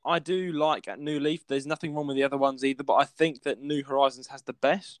I do like at New Leaf. There's nothing wrong with the other ones either, but I think that New Horizons has the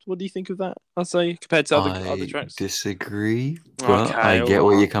best. What do you think of that? I'd say compared to other I tracks. disagree, but I Okay, all get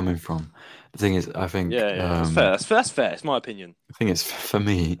where right. you're coming from. The thing is, I think Yeah, that's fair. That's fair. It's my opinion. the thing is, for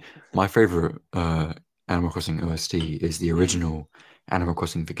me, my favorite Animal Crossing OST is the original Animal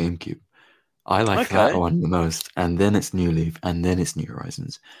Crossing for GameCube. I like that Okay, one the most, and then it's New Leaf, and then it's New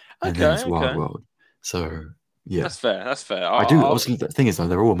Horizons, and then it's Wild okay. World. So yeah, That's fair. That's fair. I do. Obviously, the thing is, though,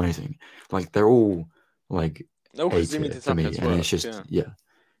 they're all amazing. Like they're all like A Kazumi tier for me, Tataka's and it's work. just Yeah.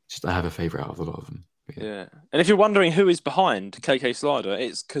 just I have a favorite out of a lot of them. But yeah. Yeah. And if you're wondering who is behind KK Slider,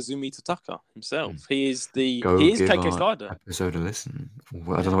 it's Kazumi Tataka Mm. himself. Go He is give KK our Slider. episode a listen.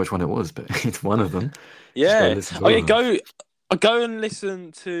 Well, I don't Yeah. know which one it was, but it's one of them. Just go Yeah. listen to Oh all yeah, of them. go and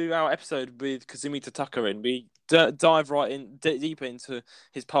listen to our episode with Kazumi Tataka in. We dive right in deeper into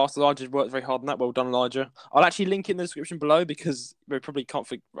his past. Elijah worked very hard on that. Well done, Elijah. I'll actually link it in the description below because we probably can't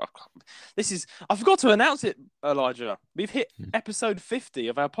figure. I forgot to announce it, Elijah. We've hit episode 50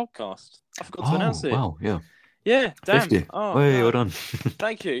 of our podcast. I forgot to announce Oh it. wow, yeah, Yeah, damn. 50. Oh Hey, well no. done.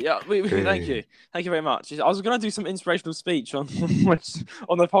 Thank you. Yeah, thank Hey, you. Thank you very much. I was going to do some inspirational speech on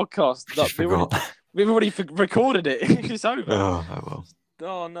on the podcast. just forgot. We've already recorded it. It's over. Oh, well.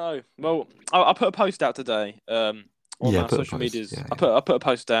 Oh no. Well, I put a post out today. On Yeah, our put a social post. medias. Yeah, I put a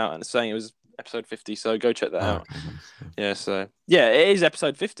post out and saying it was episode 50. So go check that yeah. out. Okay, nice. Yeah. Yeah. So yeah, it is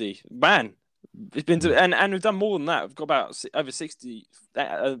episode 50. Man, it's been Mm. and we've done more than that. We've got about over 60.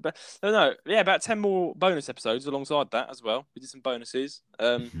 No, yeah, about 10 more bonus episodes alongside that as well. We did some bonuses.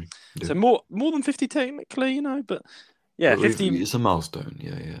 Yeah. So more than 50 technically, you know, but yeah, 50. It's a milestone.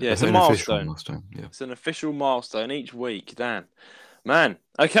 Yeah. Yeah, it's a An official milestone. milestone. Yeah. It's an official milestone each week. Damn, man.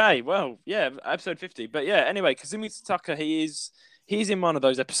 Okay, well, yeah, episode 50. But yeah, anyway, Kazumi Tataka, he's in one of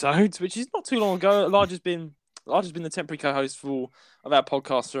those episodes, which is not too long ago. Elijah's been the temporary co-host of our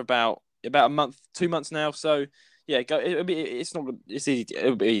podcast for about a month, 2 months now. So yeah, go. It's easy.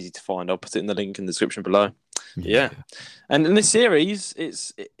 It'll be easy to find. I'll put it in the link in the description below. Yeah. And in this series,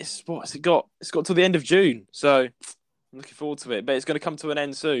 it's what's it got? It's got till the end of June. So I'm looking forward to it, but it's going to come to an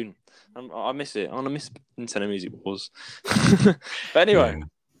end soon. I miss it. I'm going to miss Nintendo Music Wars. But anyway,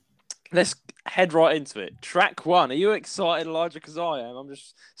 let's head right into it. Track one. Are you excited, Elijah? Because I am. I'm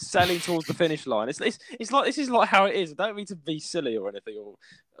just sailing towards the finish line. It's like this is like how it is. I don't mean to be silly or anything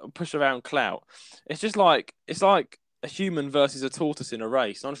or push around clout. It's like a human versus a tortoise in a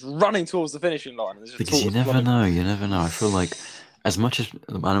race. I'm just running towards the finishing line. And Because you never know. You never know. I feel like as much as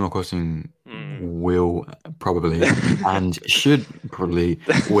Animal Crossing will probably and should probably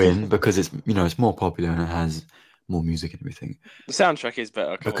win because it's it's more popular and it has more music and everything. The soundtrack is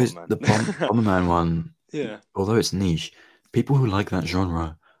better. Come Because on, the man. Bomberman one, Yeah. although it's niche, people who like that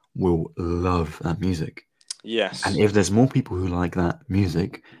genre will love that music. Yes. And if there's more people who like that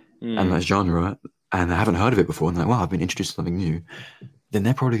music and that genre and haven't heard of it before, and they're like, wow, I've been introduced to something new, then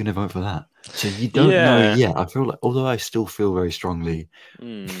they're probably going to vote for that. So you don't know yet. I feel like, although I still feel very strongly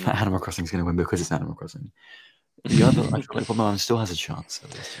that Animal Crossing is going to win because it's Animal Crossing, the other, I feel like Bomberman still has a chance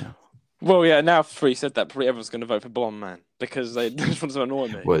at least, Well, yeah, now after you said that, probably everyone's going to vote for Bomberman because they just want to annoy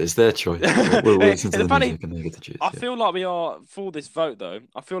me. Well, it's their choice. We'll listen to the music and they get to choose. I feel like we are, for this vote, though,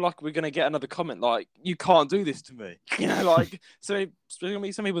 I feel like we're going to get another comment like, you can't do this to me. You know, like, so there's going to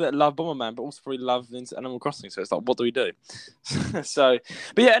be some people that love Bomberman, but also probably love Animal Crossing. So it's like, what do we do? So,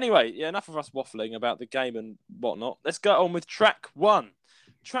 but yeah, anyway, enough of us waffling about the game and whatnot. Let's go on with track 1.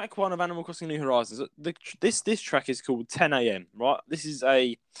 Track 1 of Animal Crossing New Horizons. This track is called 10 a.m. Right? This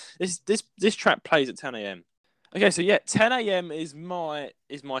track plays at 10 a.m. Okay, so 10 a.m. is my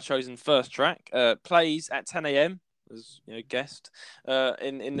chosen first track. Plays at 10 a.m. as guessed.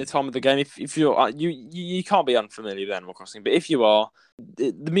 In the time of the game. If you're you can't be unfamiliar with Animal Crossing, but if you are,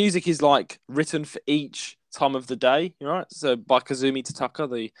 the music is like written for each time of the day. Right? So by Kazumi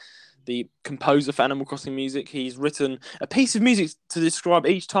Tataka, the composer for Animal Crossing music, he's written a piece of music to describe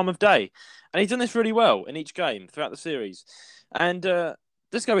each time of day, and he's done this really well in each game throughout the series. And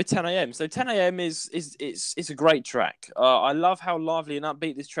let's go with 10 a.m. So 10 a.m. is a great track. I love how lively and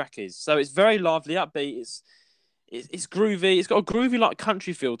upbeat this track is. So it's very lively, upbeat. It's groovy. It's got a groovy like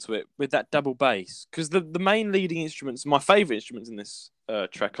country feel to it with that double bass. Because the main leading instruments, my favourite instruments in this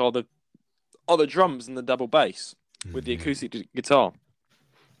track, are the drums and the double bass with the acoustic guitar.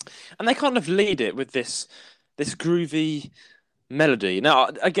 And they kind of lead it with this groovy melody. Now,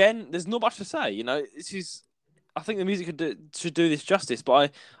 again, there's not much to say. I think the music should do this justice,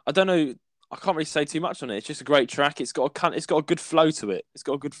 but I don't know. I can't really say too much on it. It's just a great track. It's got a good flow to it. It's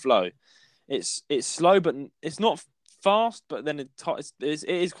got a good flow. It's slow, but it's not fast. But then it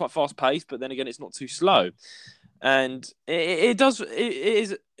is quite fast paced. But then again, it's not too slow. And it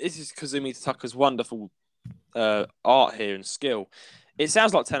is Kazumi Tataka's wonderful art here and skill. It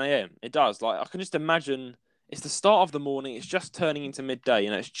sounds like 10 a.m. It does. Like I can just imagine it's the start of the morning. It's just turning into midday.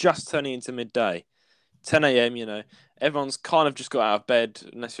 It's just turning into midday. 10 a.m. Everyone's kind of just got out of bed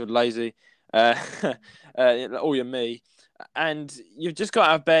unless you're lazy, or you're me, and you've just got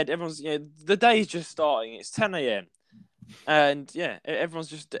out of bed. Everyone's the day's just starting. It's 10 a.m. and everyone's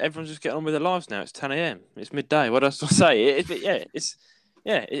just getting on with their lives now. It's 10 a.m. It's midday. What else do I say? It's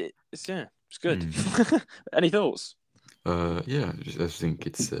good. Any thoughts? I think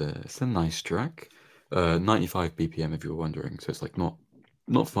it's a nice track. 95 BPM if you were wondering. So it's like not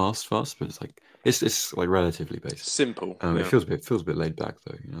fast, but it's like it's like relatively basic. Simple. It feels a bit laid back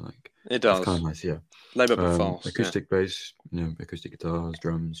though, like it does. It's kind of nice, Laid back but fast. Acoustic bass, acoustic guitars,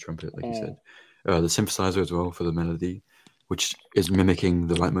 drums, trumpet, like you said. The synthesizer as well for the melody, which is mimicking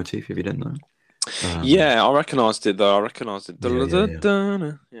the leitmotif if you didn't know. I recognised it though. It's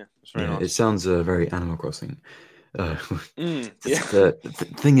very nice. It sounds very Animal Crossing. The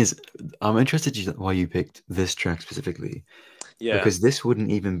thing is, I'm interested why you picked this track specifically. Yeah. Because this wouldn't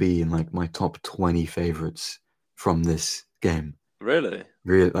even be in like my top 20 favorites from this game. Really?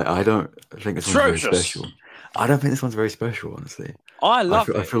 Really? I don't think this one's very special. I don't think this one's very special, honestly. I love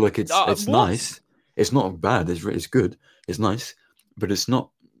it. I feel like it's nice. It's not bad. It's good. It's nice, but it's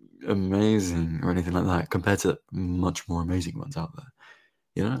not amazing or anything like that compared to much more amazing ones out there.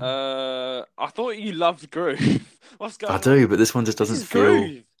 I thought you loved groove. What's going on? I do, but this one just doesn't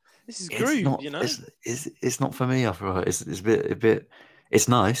feel. This is groove. Not, it's not for me. I feel like it's a bit. It's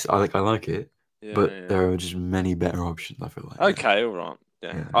nice. I like it, but there are just many better options. I feel like. Okay, all right.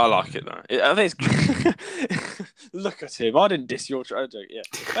 Yeah, I like it though. I think it's. Look at him. I didn't diss your joke. Yeah,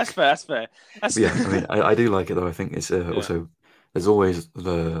 that's fair. I mean, I do like it though. I think it's also. There's always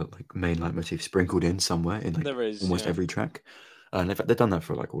the main leitmotif sprinkled in somewhere in almost every track. And in fact, they've done that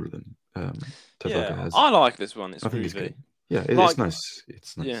for all of them. I like this one. It's really good. Yeah, it's nice.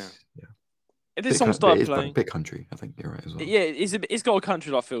 It's nice. Yeah. If this song started playing, it's a bit country. I think you're right as well. Yeah, it's got a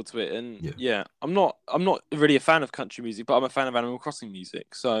country-like feel to it, and I'm not really a fan of country music, but I'm a fan of Animal Crossing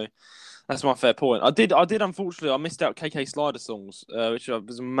music. So that's my fair point. I did unfortunately I missed out KK Slider songs, which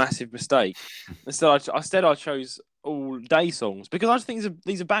was a massive mistake. Instead, I chose all day songs because I just think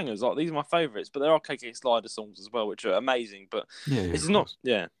these are bangers. Like these are my favourites, but there are KK Slider songs as well, which are amazing. But it's not,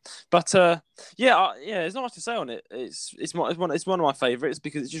 But there's not much to say on it. It's one of my favourites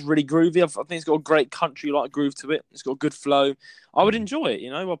because it's just really groovy. I think it's got a great country-like groove to it. It's got a good flow. I would enjoy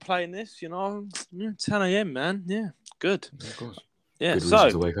it, while playing this. 10 a.m. man, good. Yeah, of course. Yeah, Good reason so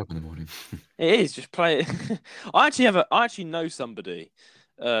to wake up in the morning. it is just play it. I actually know somebody.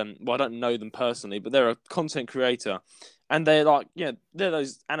 Well, I don't know them personally, but they're a content creator, and they're like, yeah, they're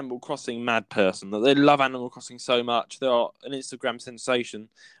those Animal Crossing mad person that they love Animal Crossing so much. They're an Instagram sensation,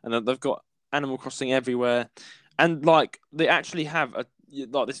 and they've got Animal Crossing everywhere, and like they actually have a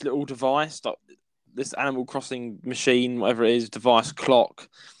like this little device, like this Animal Crossing machine, whatever it is, device clock,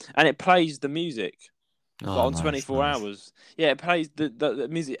 and it plays the music like Oh, on nice, 24 nice. hours. Yeah, it plays the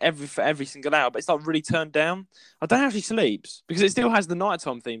music for every single hour, but it's not really turned down. I don't actually sleeps because it still has the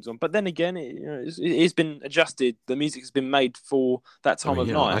nighttime themes on. But then again, it's been adjusted. The music has been made for that I time mean, of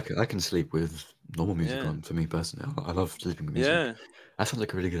yeah, night. I can sleep with normal music Yeah, on. For me personally, I love sleeping with music. yeah. That sounds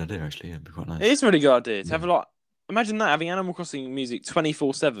like a really good idea, actually. Yeah, it'd be quite It nice. is a really good idea to Yeah, have a lot. Imagine that having Animal Crossing music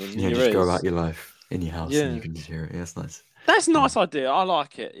 24/7 in yeah. your Just go about ears. your life in your house, and you Yeah. can just hear it. Yeah, that's nice. That's a Yeah. nice idea. I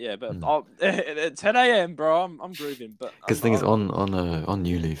like it. Yeah, but Mm. at 10 a.m., bro, I'm grooving. But Because the thing is, on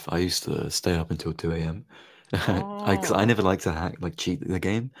New Leaf, I used to stay up until 2 a.m. Because I oh, never like to hack like cheat the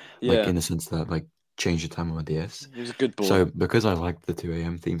game, like yeah, in the sense that like change the time on my DS. he was a good boy. So because I liked the 2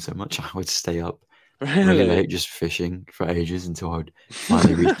 a.m. theme so much, I would stay up really Really? late just fishing for ages until I'd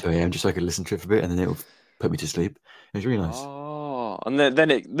finally reach 2 a.m. just so I could listen to it for a bit, and then it would put me to sleep. It was really nice. Oh, and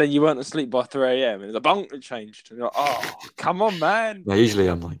then you weren't asleep by 3 a.m. and the bunk had changed. And you're like, oh, come on, man. Yeah, usually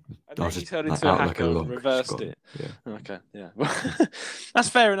I'm like And I was then you just turned like into a out like a hacker and log, just reversed gone. it. Yeah. Okay, yeah. That's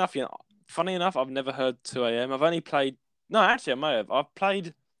fair enough. You know, funny enough, I've never heard 2 a.m. I've only played. No, actually, I may have. I've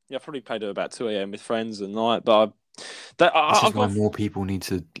played. Yeah, I've probably played at about 2 a.m. with friends at night. But This I've is why got. more people need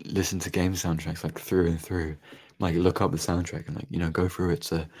to listen to game soundtracks like through and through. Like look up the soundtrack and like go through it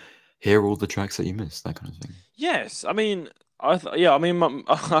to hear all the tracks that you missed, that kind of thing. Yes, I mean, yeah, I mean,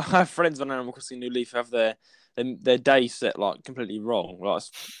 I have friends on Animal Crossing New Leaf who have their day set like completely wrong.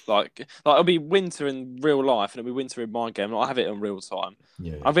 Like it'll be winter in real life and it'll be winter in my game. Like, I have it in real time.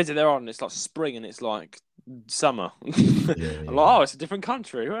 Yeah, I yeah, visit there on, it's like spring and it's like summer. yeah, I'm yeah, like, oh, it's a different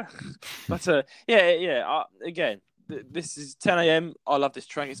country. But yeah. Again, this is 10 a.m. I love this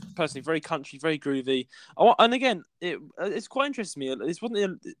track. It's personally very country, very groovy. And again, it's quite interesting me.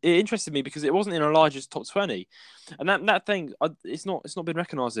 It interested me because it wasn't in Elijah's top 20, and that thing, it's not been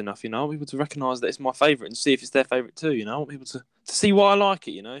recognised enough. I want people to recognise that it's my favourite and see if it's their favourite too. I want people to see why I like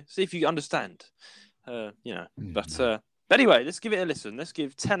it. See if you understand. But yeah. anyway, let's give it a listen. Let's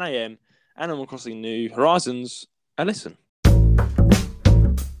give 10 a.m. Animal Crossing New Horizons a listen.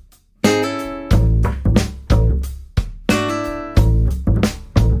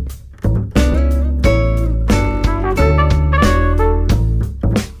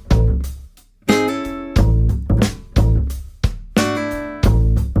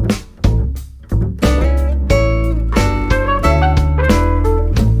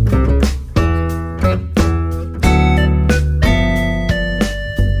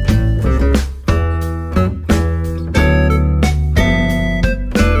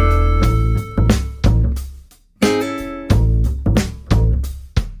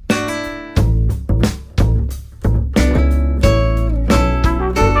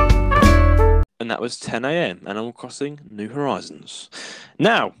 And that was 10 a.m. Animal Crossing New Horizons.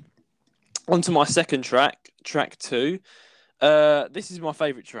 Now, onto my second track, track 2. This is my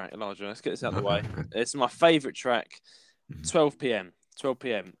favourite track, Elijah. Let's get this out of the way. Okay. It's my favourite track, Mhm. 12 p.m. 12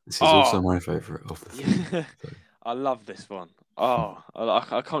 p.m. This is also my favorite of the three. Yeah. So. I love this one. Oh,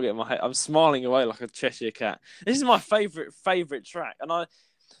 I can't get my head. I'm smiling away like a Cheshire cat. This is my favorite track, and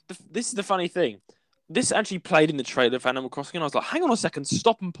this is the funny thing. This actually played in the trailer of Animal Crossing, and I was like, "Hang on a second,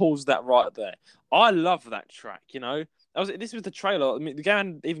 stop and pause that right there." I love that track. This was the trailer. I mean, the game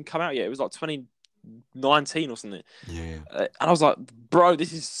hadn't even come out yet. It was like 2019 or something. Yeah. And I was like, "Bro,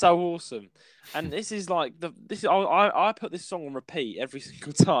 this is so awesome." And this is like I put this song on repeat every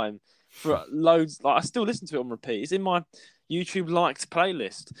single time for loads. Like I still listen to it on repeat. It's in my YouTube liked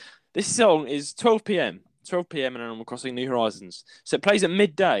playlist. This song is 12 p.m. 12 p.m. in Animal Crossing New Horizons. So it plays at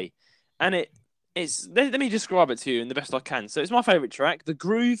midday, and it's let me describe it to you in the best I can. So it's my favorite track. The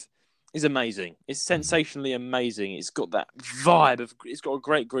groove is amazing. It's sensationally amazing. It's got that vibe it's got a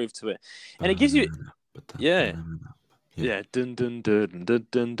great groove to it, and it gives you yeah. Yeah, dun dun dun dun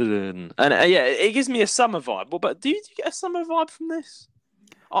dun dun, and yeah, it gives me a summer vibe. But do you get a summer vibe from this?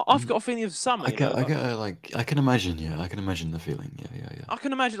 I've got a feeling of summer. I get like I can imagine. Yeah, I can imagine the feeling. Yeah. I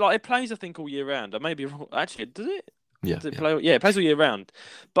can imagine like it plays, I think, all year round. I may be wrong. Actually, does it? Yeah, Does it yeah. play? Yeah, it plays all year round.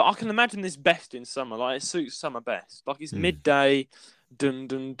 But I can imagine this best in summer. Like it suits summer best. Like it's midday, dun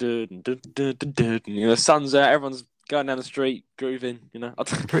dun dun dun dun dun dun. The sun's out. Everyone's going down the street, grooving. I'm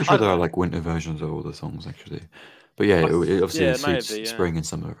pretty sure there are like winter versions of all the songs actually. But yeah, it obviously Yeah, suits maybe. Yeah. spring and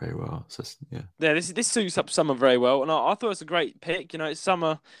summer very well. So yeah. Yeah, this suits up summer very well, and I thought it's a great pick. You know, it's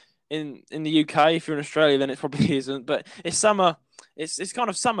summer in the UK. If you're in Australia, then it probably isn't. But it's summer. It's kind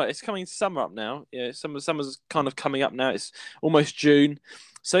of summer. It's coming summer up now. Yeah, summer's kind of coming up now. It's almost June.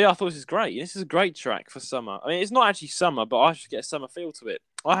 So yeah, I thought this is great. This is a great track for summer. I mean, it's not actually summer, but I should get a summer feel to it.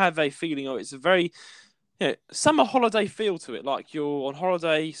 I have a feeling of it's a very summer holiday feel to it. Like you're on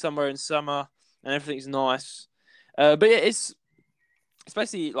holiday somewhere in summer and everything's nice. But yeah, it's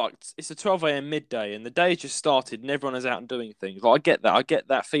basically like it's a 12 a.m. midday and the day has just started and everyone is out and doing things. Like I get that. I get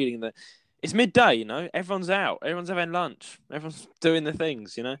that feeling that it's midday, you know, everyone's out, everyone's having lunch, everyone's doing the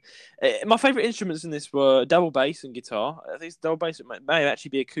things, you know. My favourite instruments in this were double bass and guitar. I think it's double bass. It may actually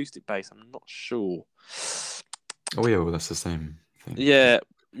be acoustic bass. I'm not sure. Oh yeah, well that's the same thing. Yeah,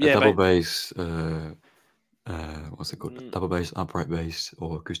 double bass. What's it called? Double bass, upright bass,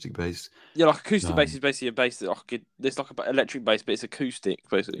 or acoustic bass. Yeah, like acoustic bass is basically a bass that it's like an electric bass, but it's acoustic,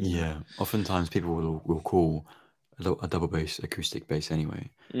 basically. Yeah, oftentimes people will call a double bass acoustic bass anyway,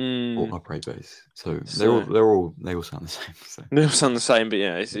 or upright bass. So they all sound the same. So. They all sound the same, but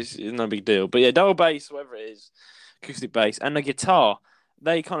yeah, it's no big deal. But yeah, double bass, whatever it is, acoustic bass, and the guitar,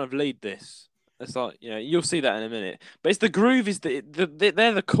 they kind of lead this. It's like, you know, you'll see that in a minute. But it's the groove is they're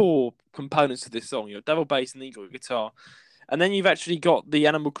the core components of this song. You know, double bass and then you've got guitar. And then you've actually got the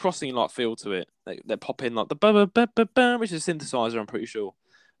Animal Crossing like feel to it. They pop in like the ba ba ba ba ba, which is a synthesizer, I'm pretty sure.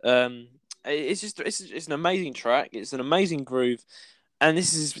 It's an amazing track. It's an amazing groove. And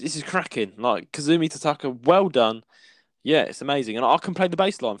this is cracking. Like Kazumi Tataka, well done. Yeah, it's amazing, and I can play the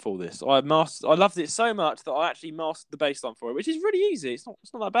bass line for this. I loved it so much that I actually mastered the bass line for it, which is really easy. It's not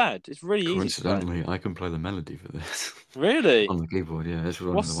that bad. It's really easy. Coincidentally, I can play the melody for this. Really? On the keyboard, yeah. It's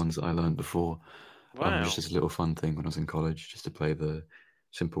one of the ones that I learned before. Wow. Just this little fun thing when I was in college, just to play the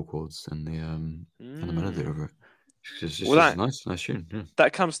simple chords and the melody over it. It's just a nice tune. Yeah.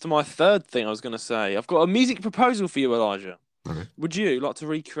 That comes to my third thing I was going to say. I've got a music proposal for you, Elijah. Okay. Would you like to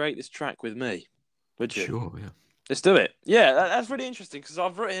recreate this track with me? Would you? Sure, yeah. Let's do it. Yeah, that's really interesting because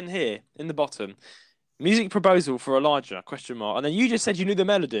I've written here in the bottom, music proposal for Elijah, ? And then you just said you knew the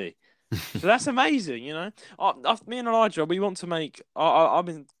melody. So that's amazing, you know. Me and Elijah, we want to make, I've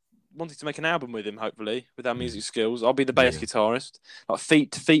been wanting to make an album with him, hopefully, with our music skills. I'll be the bass guitarist, like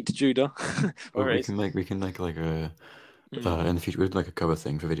feet to Judah. we can make like a, in the future, we'd like a cover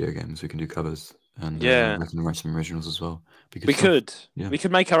thing for video games. We can do covers. And we can write some originals as well. We could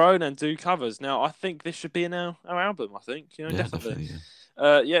make our own and do covers. Now, I think this should be in our album. I think, you know, definitely.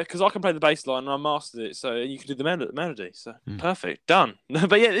 Because I can play the bass line and I mastered it, so you can do the melody. So perfect, done.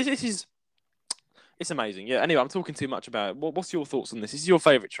 But yeah, it's amazing. Yeah. Anyway, I'm talking too much about it. What's your thoughts on this? This is your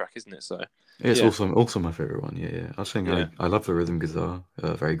favorite track, isn't it? So it's also my favorite one. Yeah. I was saying I love the rhythm guitar,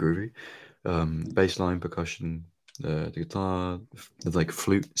 very groovy. Bass line, percussion, the guitar, the like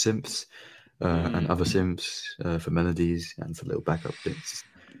flute synths. And other synths for melodies and for little backup bits.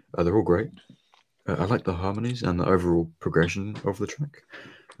 They're all great. I like the harmonies and the overall progression of the track.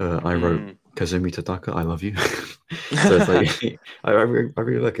 I wrote Kazumi Tataka, I love you. So it's like I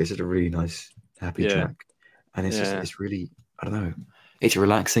really like it. It's just a really nice, happy track, and it's really, I don't know, it's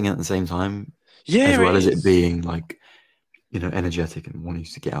relaxing at the same time, as well as it being like, you know, energetic and wanting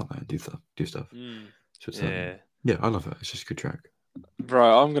to get out there and do stuff. So it's I love it. It's just a good track.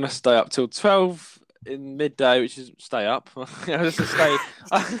 Right, I'm gonna stay up till 12 in midday, which is stay up. I'm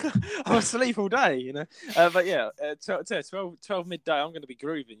asleep all day, you know. But yeah, 12 midday. I'm gonna be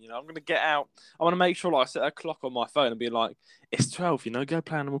grooving, you know. I'm gonna get out. I want to make sure, like, I set a clock on my phone and be like, it's 12, you know. Go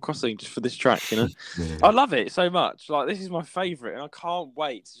play Animal Crossing just for this track, you know. I love it so much. Like, this is my favorite, and I can't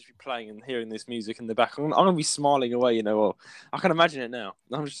wait to just be playing and hearing this music in the back. I'm gonna be smiling away, you know. Well, I can imagine it now.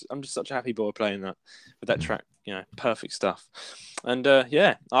 I'm just such a happy boy playing that with that track. You know, perfect stuff. And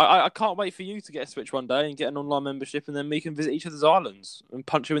I can't wait for you to get a Switch one day and get an online membership, and then we can visit each other's islands and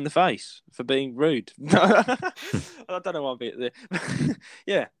punch you in the face for being rude. I don't know why I'm being there.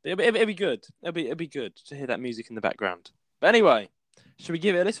 Yeah, it'll be good. It'll be good to hear that music in the background. But anyway, should we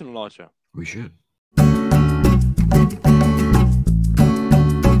give it a listen, Elijah? We should.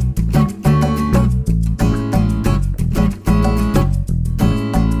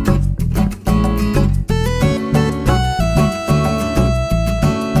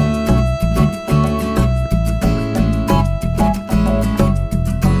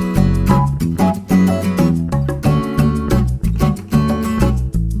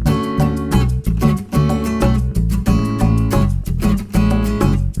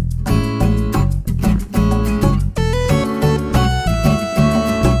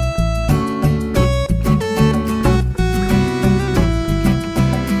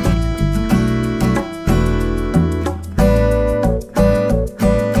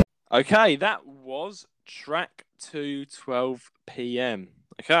 Okay, that was track 2, 12 p.m.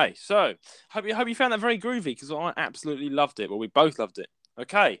 Okay, so hope you found that very groovy because I absolutely loved it. Well, we both loved it.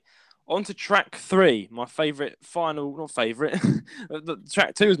 Okay, on to track 3, my favourite final, not favourite.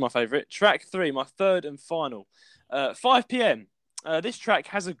 Track 2 is my favourite. Track 3, my third and final. 5 p.m. This track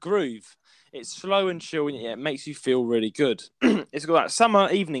has a groove. It's slow and chill, and it makes you feel really good. It's got that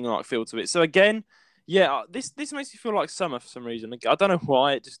summer evening-like feel to it. So again, yeah, this makes you feel like summer for some reason. I don't know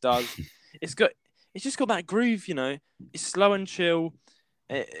why, it just does. It's just got that groove, you know. It's slow and chill.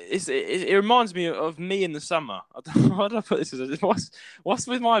 It reminds me of me in the summer. How do I put this? What's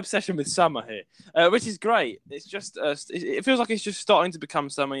with my obsession with summer here? Which is great. It's just it feels like it's just starting to become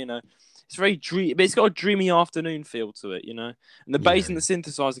summer, you know. It's very dreamy, but it's got a dreamy afternoon feel to it, you know. And the bass and the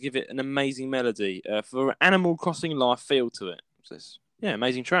synthesizer give it an amazing melody for an Animal Crossing life feel to it. So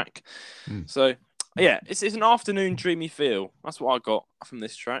amazing track. So yeah, it's an afternoon dreamy feel. That's what I got from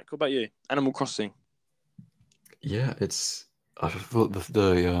this track. What about you? Animal Crossing. Yeah, I thought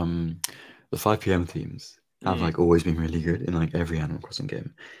the 5 p.m. themes have like always been really good in like every Animal Crossing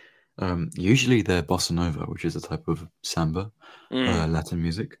game. Usually they're bossa nova, which is a type of samba, Latin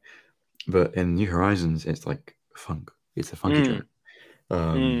music, but in New Horizons it's like funk. It's a funky track.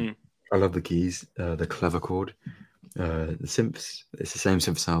 I love the keys, the clavichord, the synths. It's the same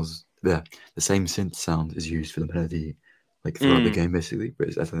synth sounds. Yeah, the same synth sound is used for the melody, like throughout the game basically.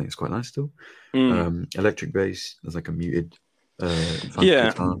 But I think it's quite nice still. Electric bass. There's like a muted funk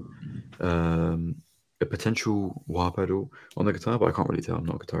guitar. A potential wah pedal on the guitar, but I can't really tell. I'm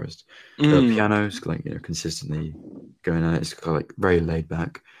not a guitarist. Piano's like consistently going at it. It's kind of like very laid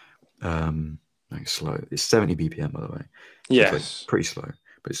back, like slow. It's 70 BPM by the way. So yes, it's like pretty slow,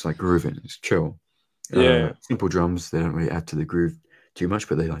 but it's like grooving. It's chill. Simple drums. They don't really add to the groove too much,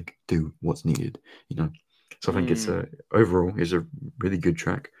 but they like do what's needed, you know. So I think it's overall is a really good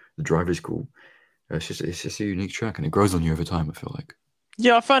track. The drive is cool. It's just a unique track, and it grows on you over time. I feel like.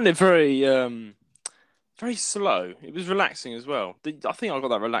 Yeah, I found it very very slow. It was relaxing as well. I think I got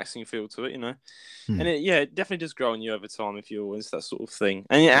that relaxing feel to it, you know. And it definitely does grow on you over time if you're into that sort of thing.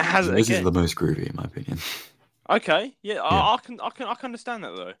 And it has. This is the most groovy in my opinion. Okay, yeah. I can understand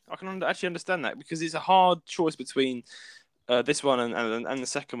that though. I can actually understand that because it's a hard choice between this one and the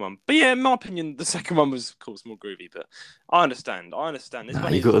second one. But yeah, in my opinion, the second one was, of course, more groovy. But I understand. This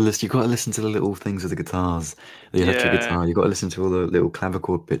one you got to listen. You got to listen to the little things with the guitars, the electric guitar. You got to listen to all the little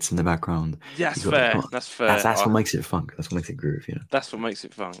clavichord bits in the background. That's fair. That's fair. That's what makes it funk. That's what makes it groove. You know. That's what makes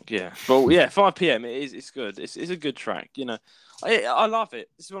it funk. Yeah. But yeah, 5 p.m. It's good. It's a good track. You know, I love it.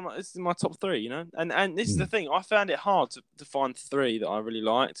 This is my top 3. You know, and this is the thing. I found it hard to find 3 that I really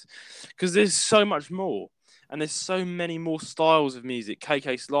liked because there's so much more. And there's so many more styles of music,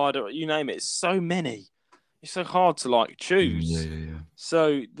 KK Slider, you name it. It's so many. It's so hard to like choose. Yeah.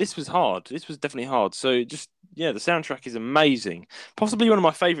 So this was hard. This was definitely hard. So the soundtrack is amazing. Possibly one of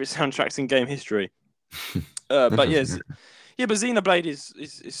my favorite soundtracks in game history. But yes, but Xenoblade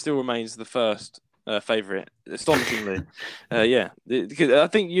is still remains the first favorite, astonishingly. Because I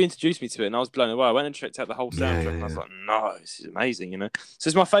think you introduced me to it, and I was blown away. I went and checked out the whole soundtrack, and I was like, "No, this is amazing!" You know. So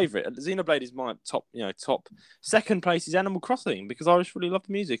it's my favorite. Xenoblade is my top. You know, top. Second place is Animal Crossing because I just really love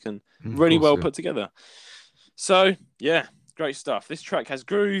the music and really well put together. So yeah, great stuff. This track has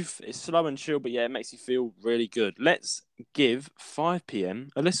groove. It's slow and chill, but yeah, it makes you feel really good. Let's give 5 p.m.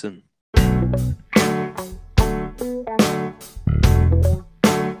 a listen.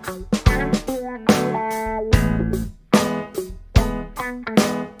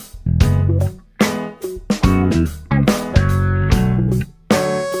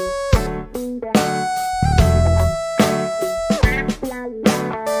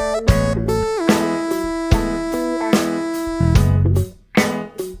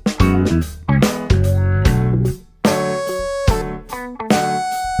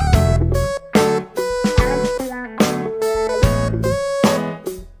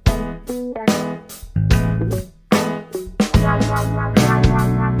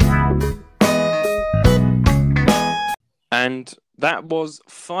 And that was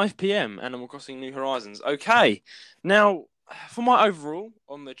 5 p.m. Animal Crossing New Horizons. Okay, now for my overall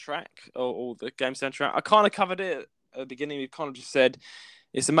on the track or the game soundtrack, I kind of covered it at the beginning. We kind of just said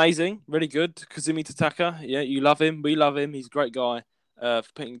it's amazing, really good. Kazumi Tataka, yeah, you love him, we love him. He's a great guy for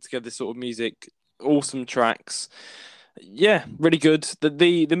putting together this sort of music. Awesome tracks, yeah, really good.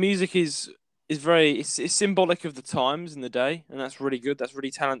 The music is very it's symbolic of the times in the day, and that's really good. That's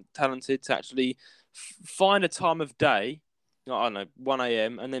really talented to actually find a time of day. I don't know, 1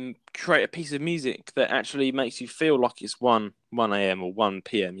 a.m. and then create a piece of music that actually makes you feel like it's 1 a.m. or 1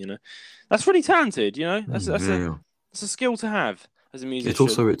 p.m. You know, that's really talented. You know, that's a skill to have. as a It's musician.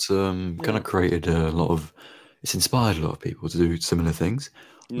 also kind Yeah. of created a lot of. It's inspired a lot of people to do similar things.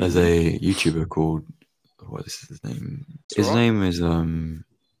 There's Mm-hmm. a YouTuber called what is his name? It's all His right. name is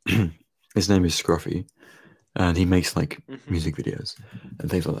his name is Scruffy, and he makes like Mm-hmm. music videos and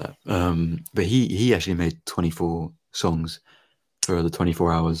things like that. But he actually made 24 songs for the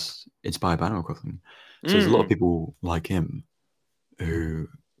 24 hours inspired by Animal Crossing. So there's a lot of Mm. people like him who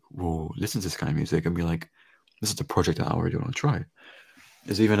will listen to this kind of music and be like, "This is a project that I already want to try."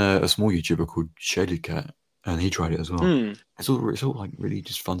 There's even a small YouTuber called Shaded Cat, and he tried it as well. Mm. It's all like really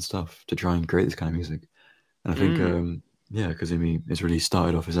just fun stuff to try and create this kind of music. And I think, Mm. yeah, because I mean, it's really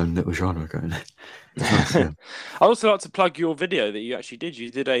started off his own little genre going. It's nice, yeah. I also like to plug your video that you actually did.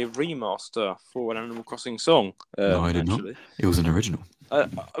 You did a remaster for an Animal Crossing song, No, I did not. actually. It was an original.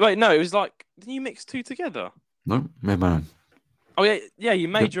 Wait, no, it was like, didn't you mix two together? No, made my own. Oh yeah, yeah, you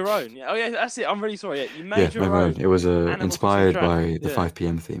Yep. made your own. Yeah, oh yeah, that's it. I'm really sorry. Yeah, you Yeah, made made your my own. own It was Animal Crossing inspired track. by the Yeah, 5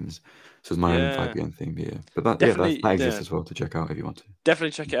 p.m. themes. So it's my own yeah, 5 p.m. theme, yeah. But that, yeah, definitely. that exists Yeah, as well to check out if you want to.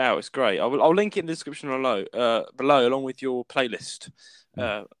 definitely check it out. It's great. I'll link it in the description below along with your playlist.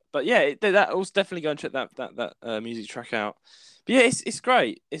 Mm. But yeah, that also definitely go and check that music track out. But yeah, it's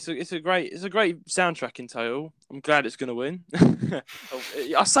great. It's a great soundtrack in total. I'm glad it's gonna win.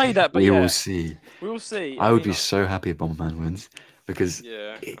 I say that, but We will yeah, see. we will see. I I would mean, be so happy if Bomberman wins because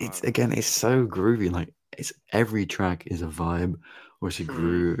yeah. it's again, it's so groovy. Like it's every track is a vibe or it's a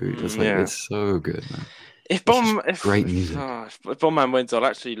groove. It's like Yeah. it's so good, man. If It's just Bomb great music. if Bombman wins, I'll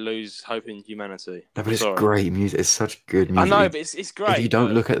actually lose hope in humanity. No, I'm but it's sorry. great music. It's such good I music. know, but it's If you great. don't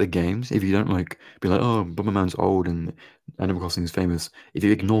But look at the games, if you don't like be like, oh, Bomberman's old and Animal Crossing is famous, if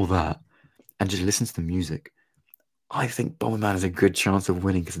you ignore that and just listen to the music, I think Bomberman has a good chance of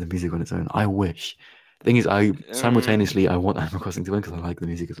winning because of the music on its own. I wish. The thing is, I um, simultaneously I want Animal Crossing to win because I like the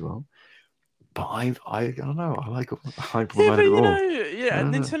music as well. But I don't know. I like yeah, Bomberman but you overall. know, I yeah,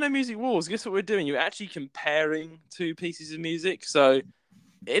 don't know. Nintendo Music Wars. Guess what we're doing? You're actually comparing two pieces of music. So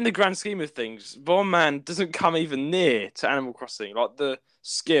in the grand scheme of things, Bomberman doesn't come even near to Animal Crossing. Like the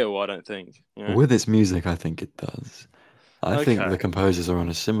skill, I don't think. You know. With its music, I think it does. I think the Okay. composers are on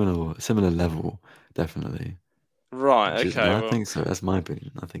a similar level, definitely. Right. Which is, Okay. I Well, think so. That's my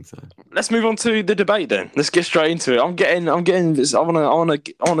opinion. I think so. let's move on to the debate then. Let's get straight into it. I'm getting this. I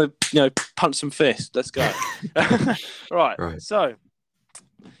wanna, punch some fists. Let's go. Right. Right. So,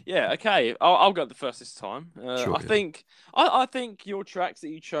 yeah. Okay. I'll go the first this time. Sure. I Yeah. think, I think your tracks that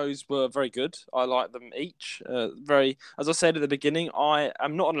you chose were very good. I like them each. Very, as I said at the beginning, I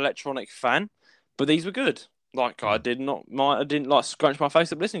am not an electronic fan, but these were good. Like Mm. I didn't like scrunch my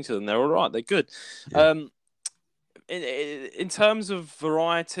face up listening to them. They're all right. They're good. Yeah. Um, in terms of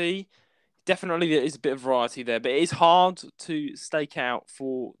variety, definitely there is a bit of variety there, but it is hard to stake out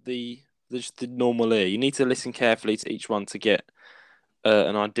for the normal ear. You need to listen carefully to each one to get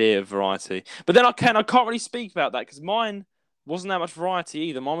an idea of variety. But then I can't really speak about that because mine wasn't that much variety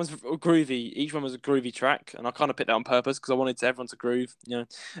either. Mine was groovy. Each one was a groovy track, and I kind of picked that on purpose because I wanted everyone to groove.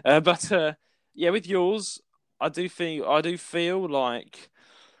 But yeah, with yours, I do feel like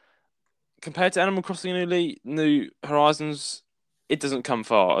compared to Animal Crossing New Horizons, it doesn't come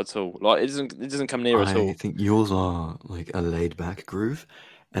far at all. Like it doesn't come near at I all. think yours are like a laid back groove,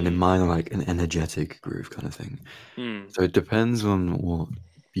 and then Mm. mine are like an energetic groove kind of thing. Mm. So it depends on what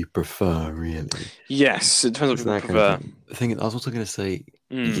you prefer, really. Yes, it depends what It's people that kind of prefer. thing. The thing is, I was also going to say,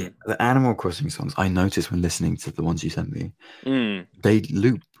 yeah, Mm. the Animal Crossing songs, I noticed when listening to the ones you sent me, Mm. they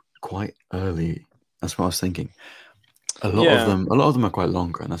loop quite early. That's what I was thinking. Yeah. A lot of them are quite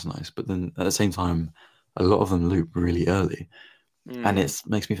longer, and that's nice. But then at the same time, a lot of them loop really early, and Mm. it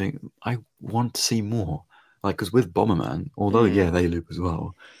makes me think I want to see more. Like, because with Bomberman, although Mm. yeah, they loop as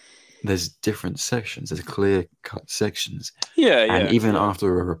well, there's different sections. There's clear cut sections, Yeah. and Yeah. even Yeah.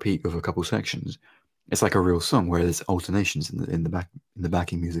 after a repeat of a couple sections, it's like a real song where there's alternations in the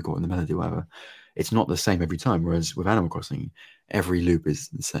backing music or in the melody, or whatever. It's not the same every time. Whereas with Animal Crossing, every loop is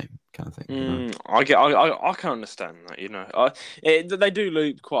the same kind of thing. You know? I can understand that. They do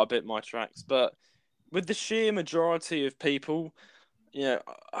loop quite a bit my tracks, but with the sheer majority of people, yeah,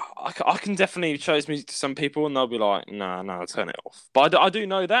 I can definitely show this music to some people and they'll be like, nah, no, turn it off. But I do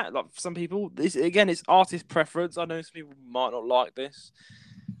know that, like, for some people, it's artist preference. I know some people might not like this.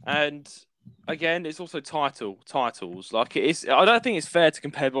 And again, it's also titles. Like, it is, I don't think it's fair to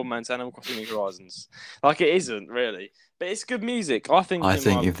compare Bomberman to Animal Crossing New Horizons. Like, it isn't, really. But it's good music. I think I in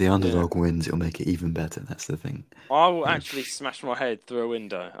think my, if the yeah. underdog wins, it'll make it even better. That's the thing. I will Yeah. actually smash my head through a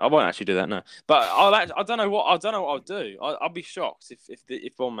window. I won't actually do that, no. But I don't know what I'll do. I'll be shocked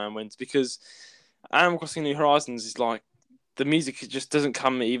if Bomberman wins because Animal Crossing New Horizons is like the music just doesn't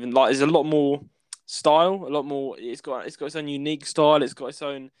come even like there's a lot more style, a lot more. It's got its own unique style. It's got its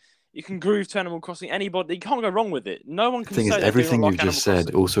own. You can groove to Animal Crossing. Anybody, you can't go wrong with it. No one The can thing is, say they do not everything you've like just Animal said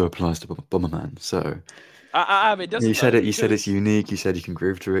Crossing. also applies to Bomberman. So It you doesn't said though it. You said it's because unique. You said you can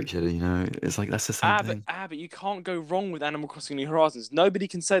groove to it. You know, it's like that's the same thing. but you can't go wrong with Animal Crossing New Horizons. Nobody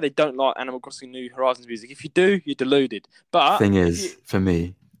can say they don't like Animal Crossing New Horizons music. If you do, you're deluded. But Thing if you, is, for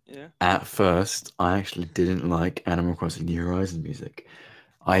me, yeah, at first, I actually didn't like Animal Crossing New Horizons music.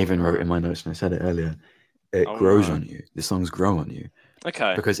 I oh even wrote no, in my notes, and I said it earlier. It oh grows no. on you. The songs grow on you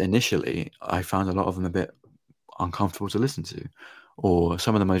Okay. because initially I found a lot of them a bit uncomfortable to listen to, or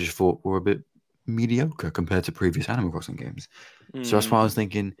some of them I just thought were a bit mediocre compared to previous Animal Crossing games. So that's why I was Mm,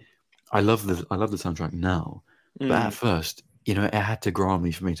 thinking I love the soundtrack now, but at mm, first, it had to grow on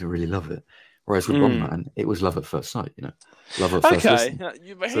me for me to really love it. Whereas with mm. Bomberman, it was love at first sight, love at first Okay, listen.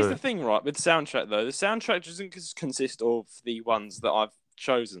 but here's the So thing, right? With the soundtrack, though, the soundtrack doesn't consist of the ones that I've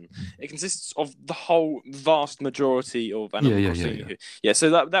chosen. It consists of the whole vast majority of yeah, Animal yeah, yeah, Crossing. yeah. Yeah, so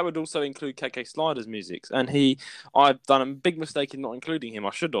that would also include KK Slider's music, and I've done a big mistake in not including him.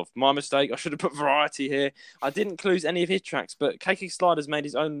 I should have. My mistake. I should have put variety here. I didn't include any of his tracks, but KK Slider's made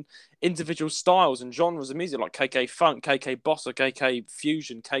his own individual styles and genres of music, like KK Funk, KK Bossa, KK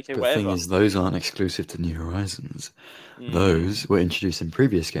Fusion, KK But the thing whatever. is, those aren't exclusive to New Horizons. Mm, Those were introduced in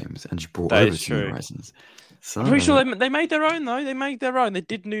previous games and just brought that over is to New true. Horizons. I'm pretty So sure they made their own though. They made their own. They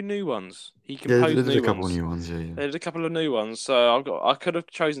did new ones. He yeah, composed there's a new couple ones. new ones. Yeah, yeah. They did a couple of new ones, so I could have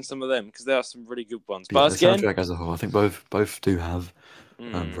chosen some of them because there are some really good ones. But yeah, But the again, soundtrack as a whole, I think both do have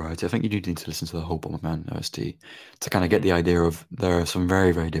mm, variety. I think you do need to listen to the whole Bomberman OST to kind of get the mm, idea of there are some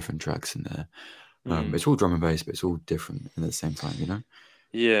very, very different tracks in there. mm, It's all drum and bass, but it's all different and at the same time,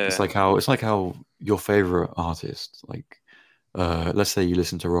 yeah, It's like how your favorite artist, like let's say you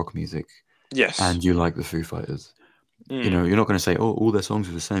listen to rock music yes, and you like the Foo Fighters, mm. you're not going to say, oh, all their songs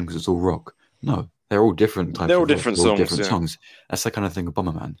are the same because it's all rock. No, they're all different They're types all of rock. different They're all songs. different Yeah, songs. That's the kind of thing with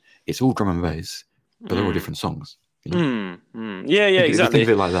Bomberman. It's all drum and bass, but they're all mm, different songs. Yeah, yeah, If you think of exactly.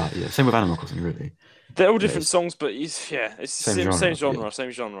 it like that, yeah. Same with Animal Crossing, really. They're all Yeah, different it's songs, but it's the same same genre, but yeah. genre,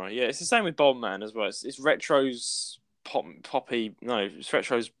 same genre. Yeah, it's the same with Bomberman as well. It's retro's poppy. No, it's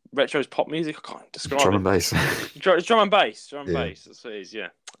retro's pop music. I can't describe Drum it. and bass. It's drum and bass. Drum and Yeah. bass. That's what it is. Yeah.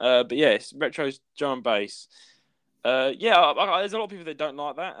 But yeah, it's retro's drum and bass. Yeah, there's a lot of people that don't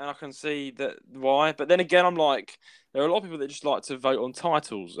like that, and I can see that why. But then again, I'm like, there are a lot of people that just like to vote on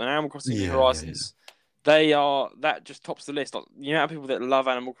titles, and Animal Crossing New Yeah, yeah, yeah. Horizons, that just tops the list. Like, you know, people that love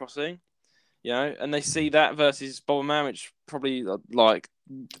Animal Crossing, and they see that versus Bomberman, which probably like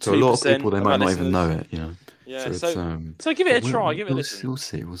So a lot of people 2% they of might our not even know listeners. it. Yeah, So it's so give it but a try, give it a listen. we'll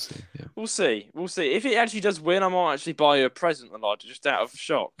see, we'll see. Yeah. We'll see. We'll see. If it actually does win, I might actually buy you a present, Elijah, just out of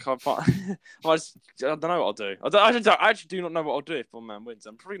shock. I don't know what I'll do. I actually do not know what I'll do if Bomberman wins.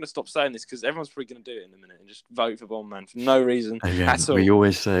 I'm probably going to stop saying this because everyone's probably going to do it in a minute and just vote for Bomberman for no reason Again, at we all.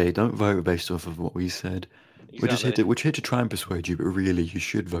 always say don't vote based off of what we said. Exactly. We're just here to try and persuade you, but really you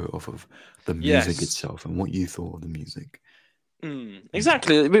should vote off of the music Yes. itself and what you thought of the music. Mm.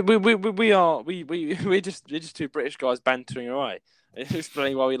 Exactly. We're just two British guys bantering away,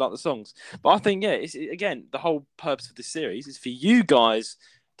 explaining why we like the songs. But I think again the whole purpose of this series is for you guys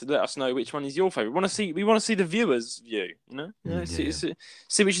to let us know which one is your favorite. We want to see the viewers' view. Yeah, yeah.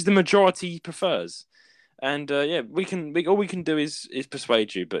 See which is the majority prefers. And yeah, all we can do is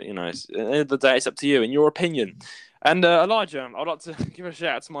persuade you. But at the end of the day, it's up to you and your opinion. And Elijah, I'd like to give a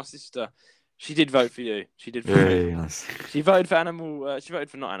shout out to my sister. She did vote for you. She did for you. Very nice. She voted for Animal. She voted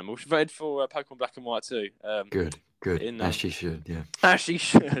for not Animal. She voted for Pokemon Black and White too. Good, good. In As she should, yeah. as she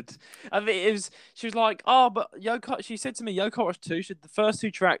should. I think it was. She was like, "Oh, but Yoko." She said to me, "Yoko Rush 2." She said the first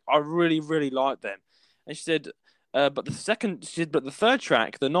two track, I really, really liked them. And she said, "But the second, she said, but the third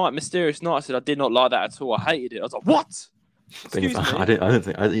track, the Night Mysterious Night." I said, "I did not like that at all. I hated it." I was like, "What? Thing is, Excuse me." I don't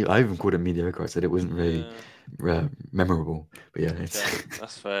think I even called it mediocre. I said it wasn't really Yeah. memorable. But yeah, it's Okay,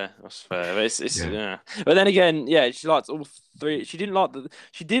 that's fair. That's fair. But it's yeah. yeah. But then again, yeah, she liked all three. She didn't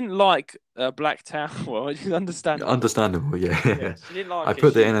like Black Tower, which is understandable. Understandable, Yeah, yeah. she didn't I like it.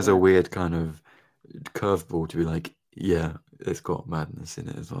 put that in She as a weird kind of curveball to be like, yeah, it's got madness in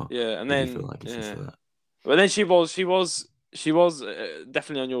it as well. yeah, and If you feel then like it's just yeah, like that. but then she was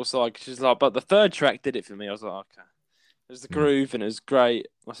definitely on your side. 'Cause she's like, but the third track did it for me. I was like, okay. It was the Mm, groove and it was great.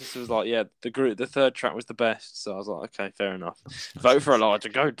 My sister was like, yeah, the third track was the best. So I was like, okay, fair enough. nice, Vote for nice. Elijah,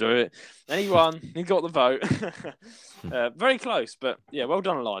 go do it. And he won. He got the vote. Mm, Very close, but yeah, well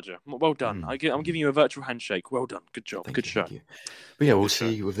done, Elijah. Well done. mm. I'm giving you a virtual handshake. Well done. Good job. Good show. Thank you. But yeah, we'll Good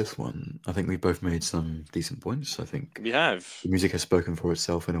show. see with this one. I think we both made some decent points. I think We have. the music has spoken for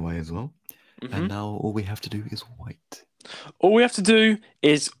itself in a way as well. And Hmm. now all we have to do is wait. All we have to do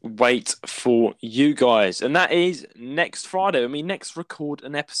is wait for you guys, and that is next Friday when we next record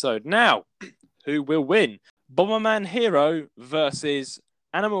an episode. Now, who will win? Bomberman Hero versus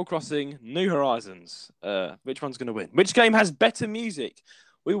Animal Crossing New Horizons. Which one's going to win? Which game has better music?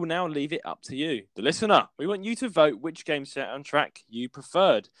 We will now leave it up to you, the listener. We want you to vote which game soundtrack you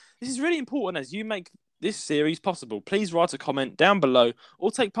preferred. This is really important as you make this series possible. Please write a comment down below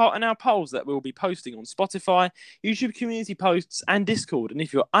or take part in our polls that we'll be posting on Spotify, YouTube community posts, and Discord. And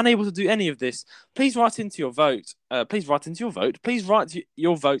if you're unable to do any of this, please write your vote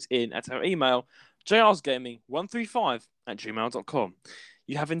in at our email, jrsgaming135@gmail.com.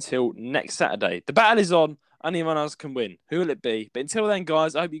 You have until next Saturday. The battle is on. Anyone else can win. Who will it be? But until then,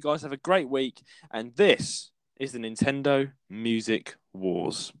 guys, I hope you guys have a great week. And this is the Nintendo Music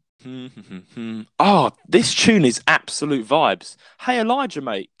Wars. Oh, this tune is absolute vibes. Hey, Elijah,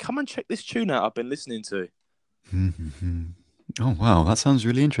 mate, come and check this tune out I've been listening to. Oh, wow, that sounds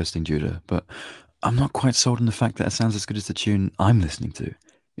really interesting, Judah. But I'm not quite sold on the fact that it sounds as good as the tune I'm listening to.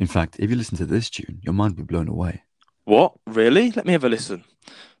 In fact, if you listen to this tune, your mind will be blown away. What? Really? Let me have a listen.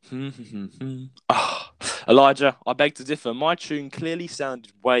 Oh, Elijah, I beg to differ. My tune clearly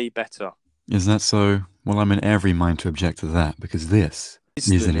sounded way better. Is that so? Well, I'm in every mind to object to that, because this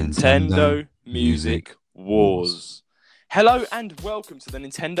is the Nintendo Music Wars. Hello and welcome to the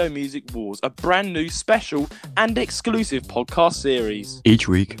Nintendo Music Wars, a brand new special and exclusive podcast series. Each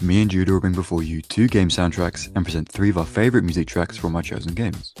week, me and Judah will bring before you 2 game soundtracks and present 3 of our favourite music tracks from our chosen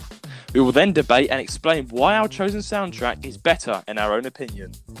games. We will then debate and explain why our chosen soundtrack is better in our own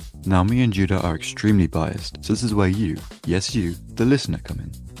opinion. Now, me and Judah are extremely biased, so this is where you, yes you, the listener, come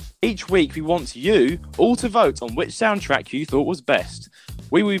in. Each week we want you all to vote on which soundtrack you thought was best.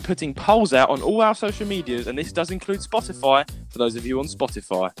 We will be putting polls out on all our social medias, and this does include Spotify for those of you on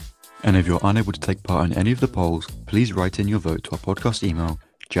Spotify. And if you're unable to take part in any of the polls, please write in your vote to our podcast email,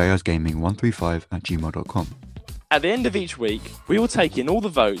 jrsgaming135@gmail.com. At the end of each week, we will take in all the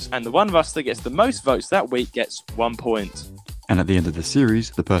votes, and the one of us that gets the most votes that week gets 1 point. And at the end of the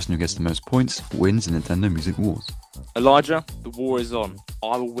series, the person who gets the most points wins the Nintendo Music Wars. Elijah, the war is on.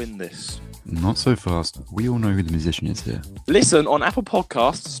 I will win this. Not so fast. We all know who the musician is here. Listen on Apple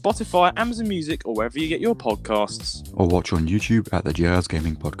Podcasts, Spotify, Amazon Music, or wherever you get your podcasts. Or watch on YouTube at the JR's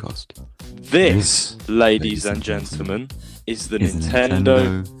Gaming Podcast. This, ladies and gentlemen, is the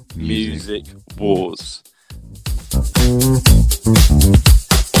Nintendo Music Wars.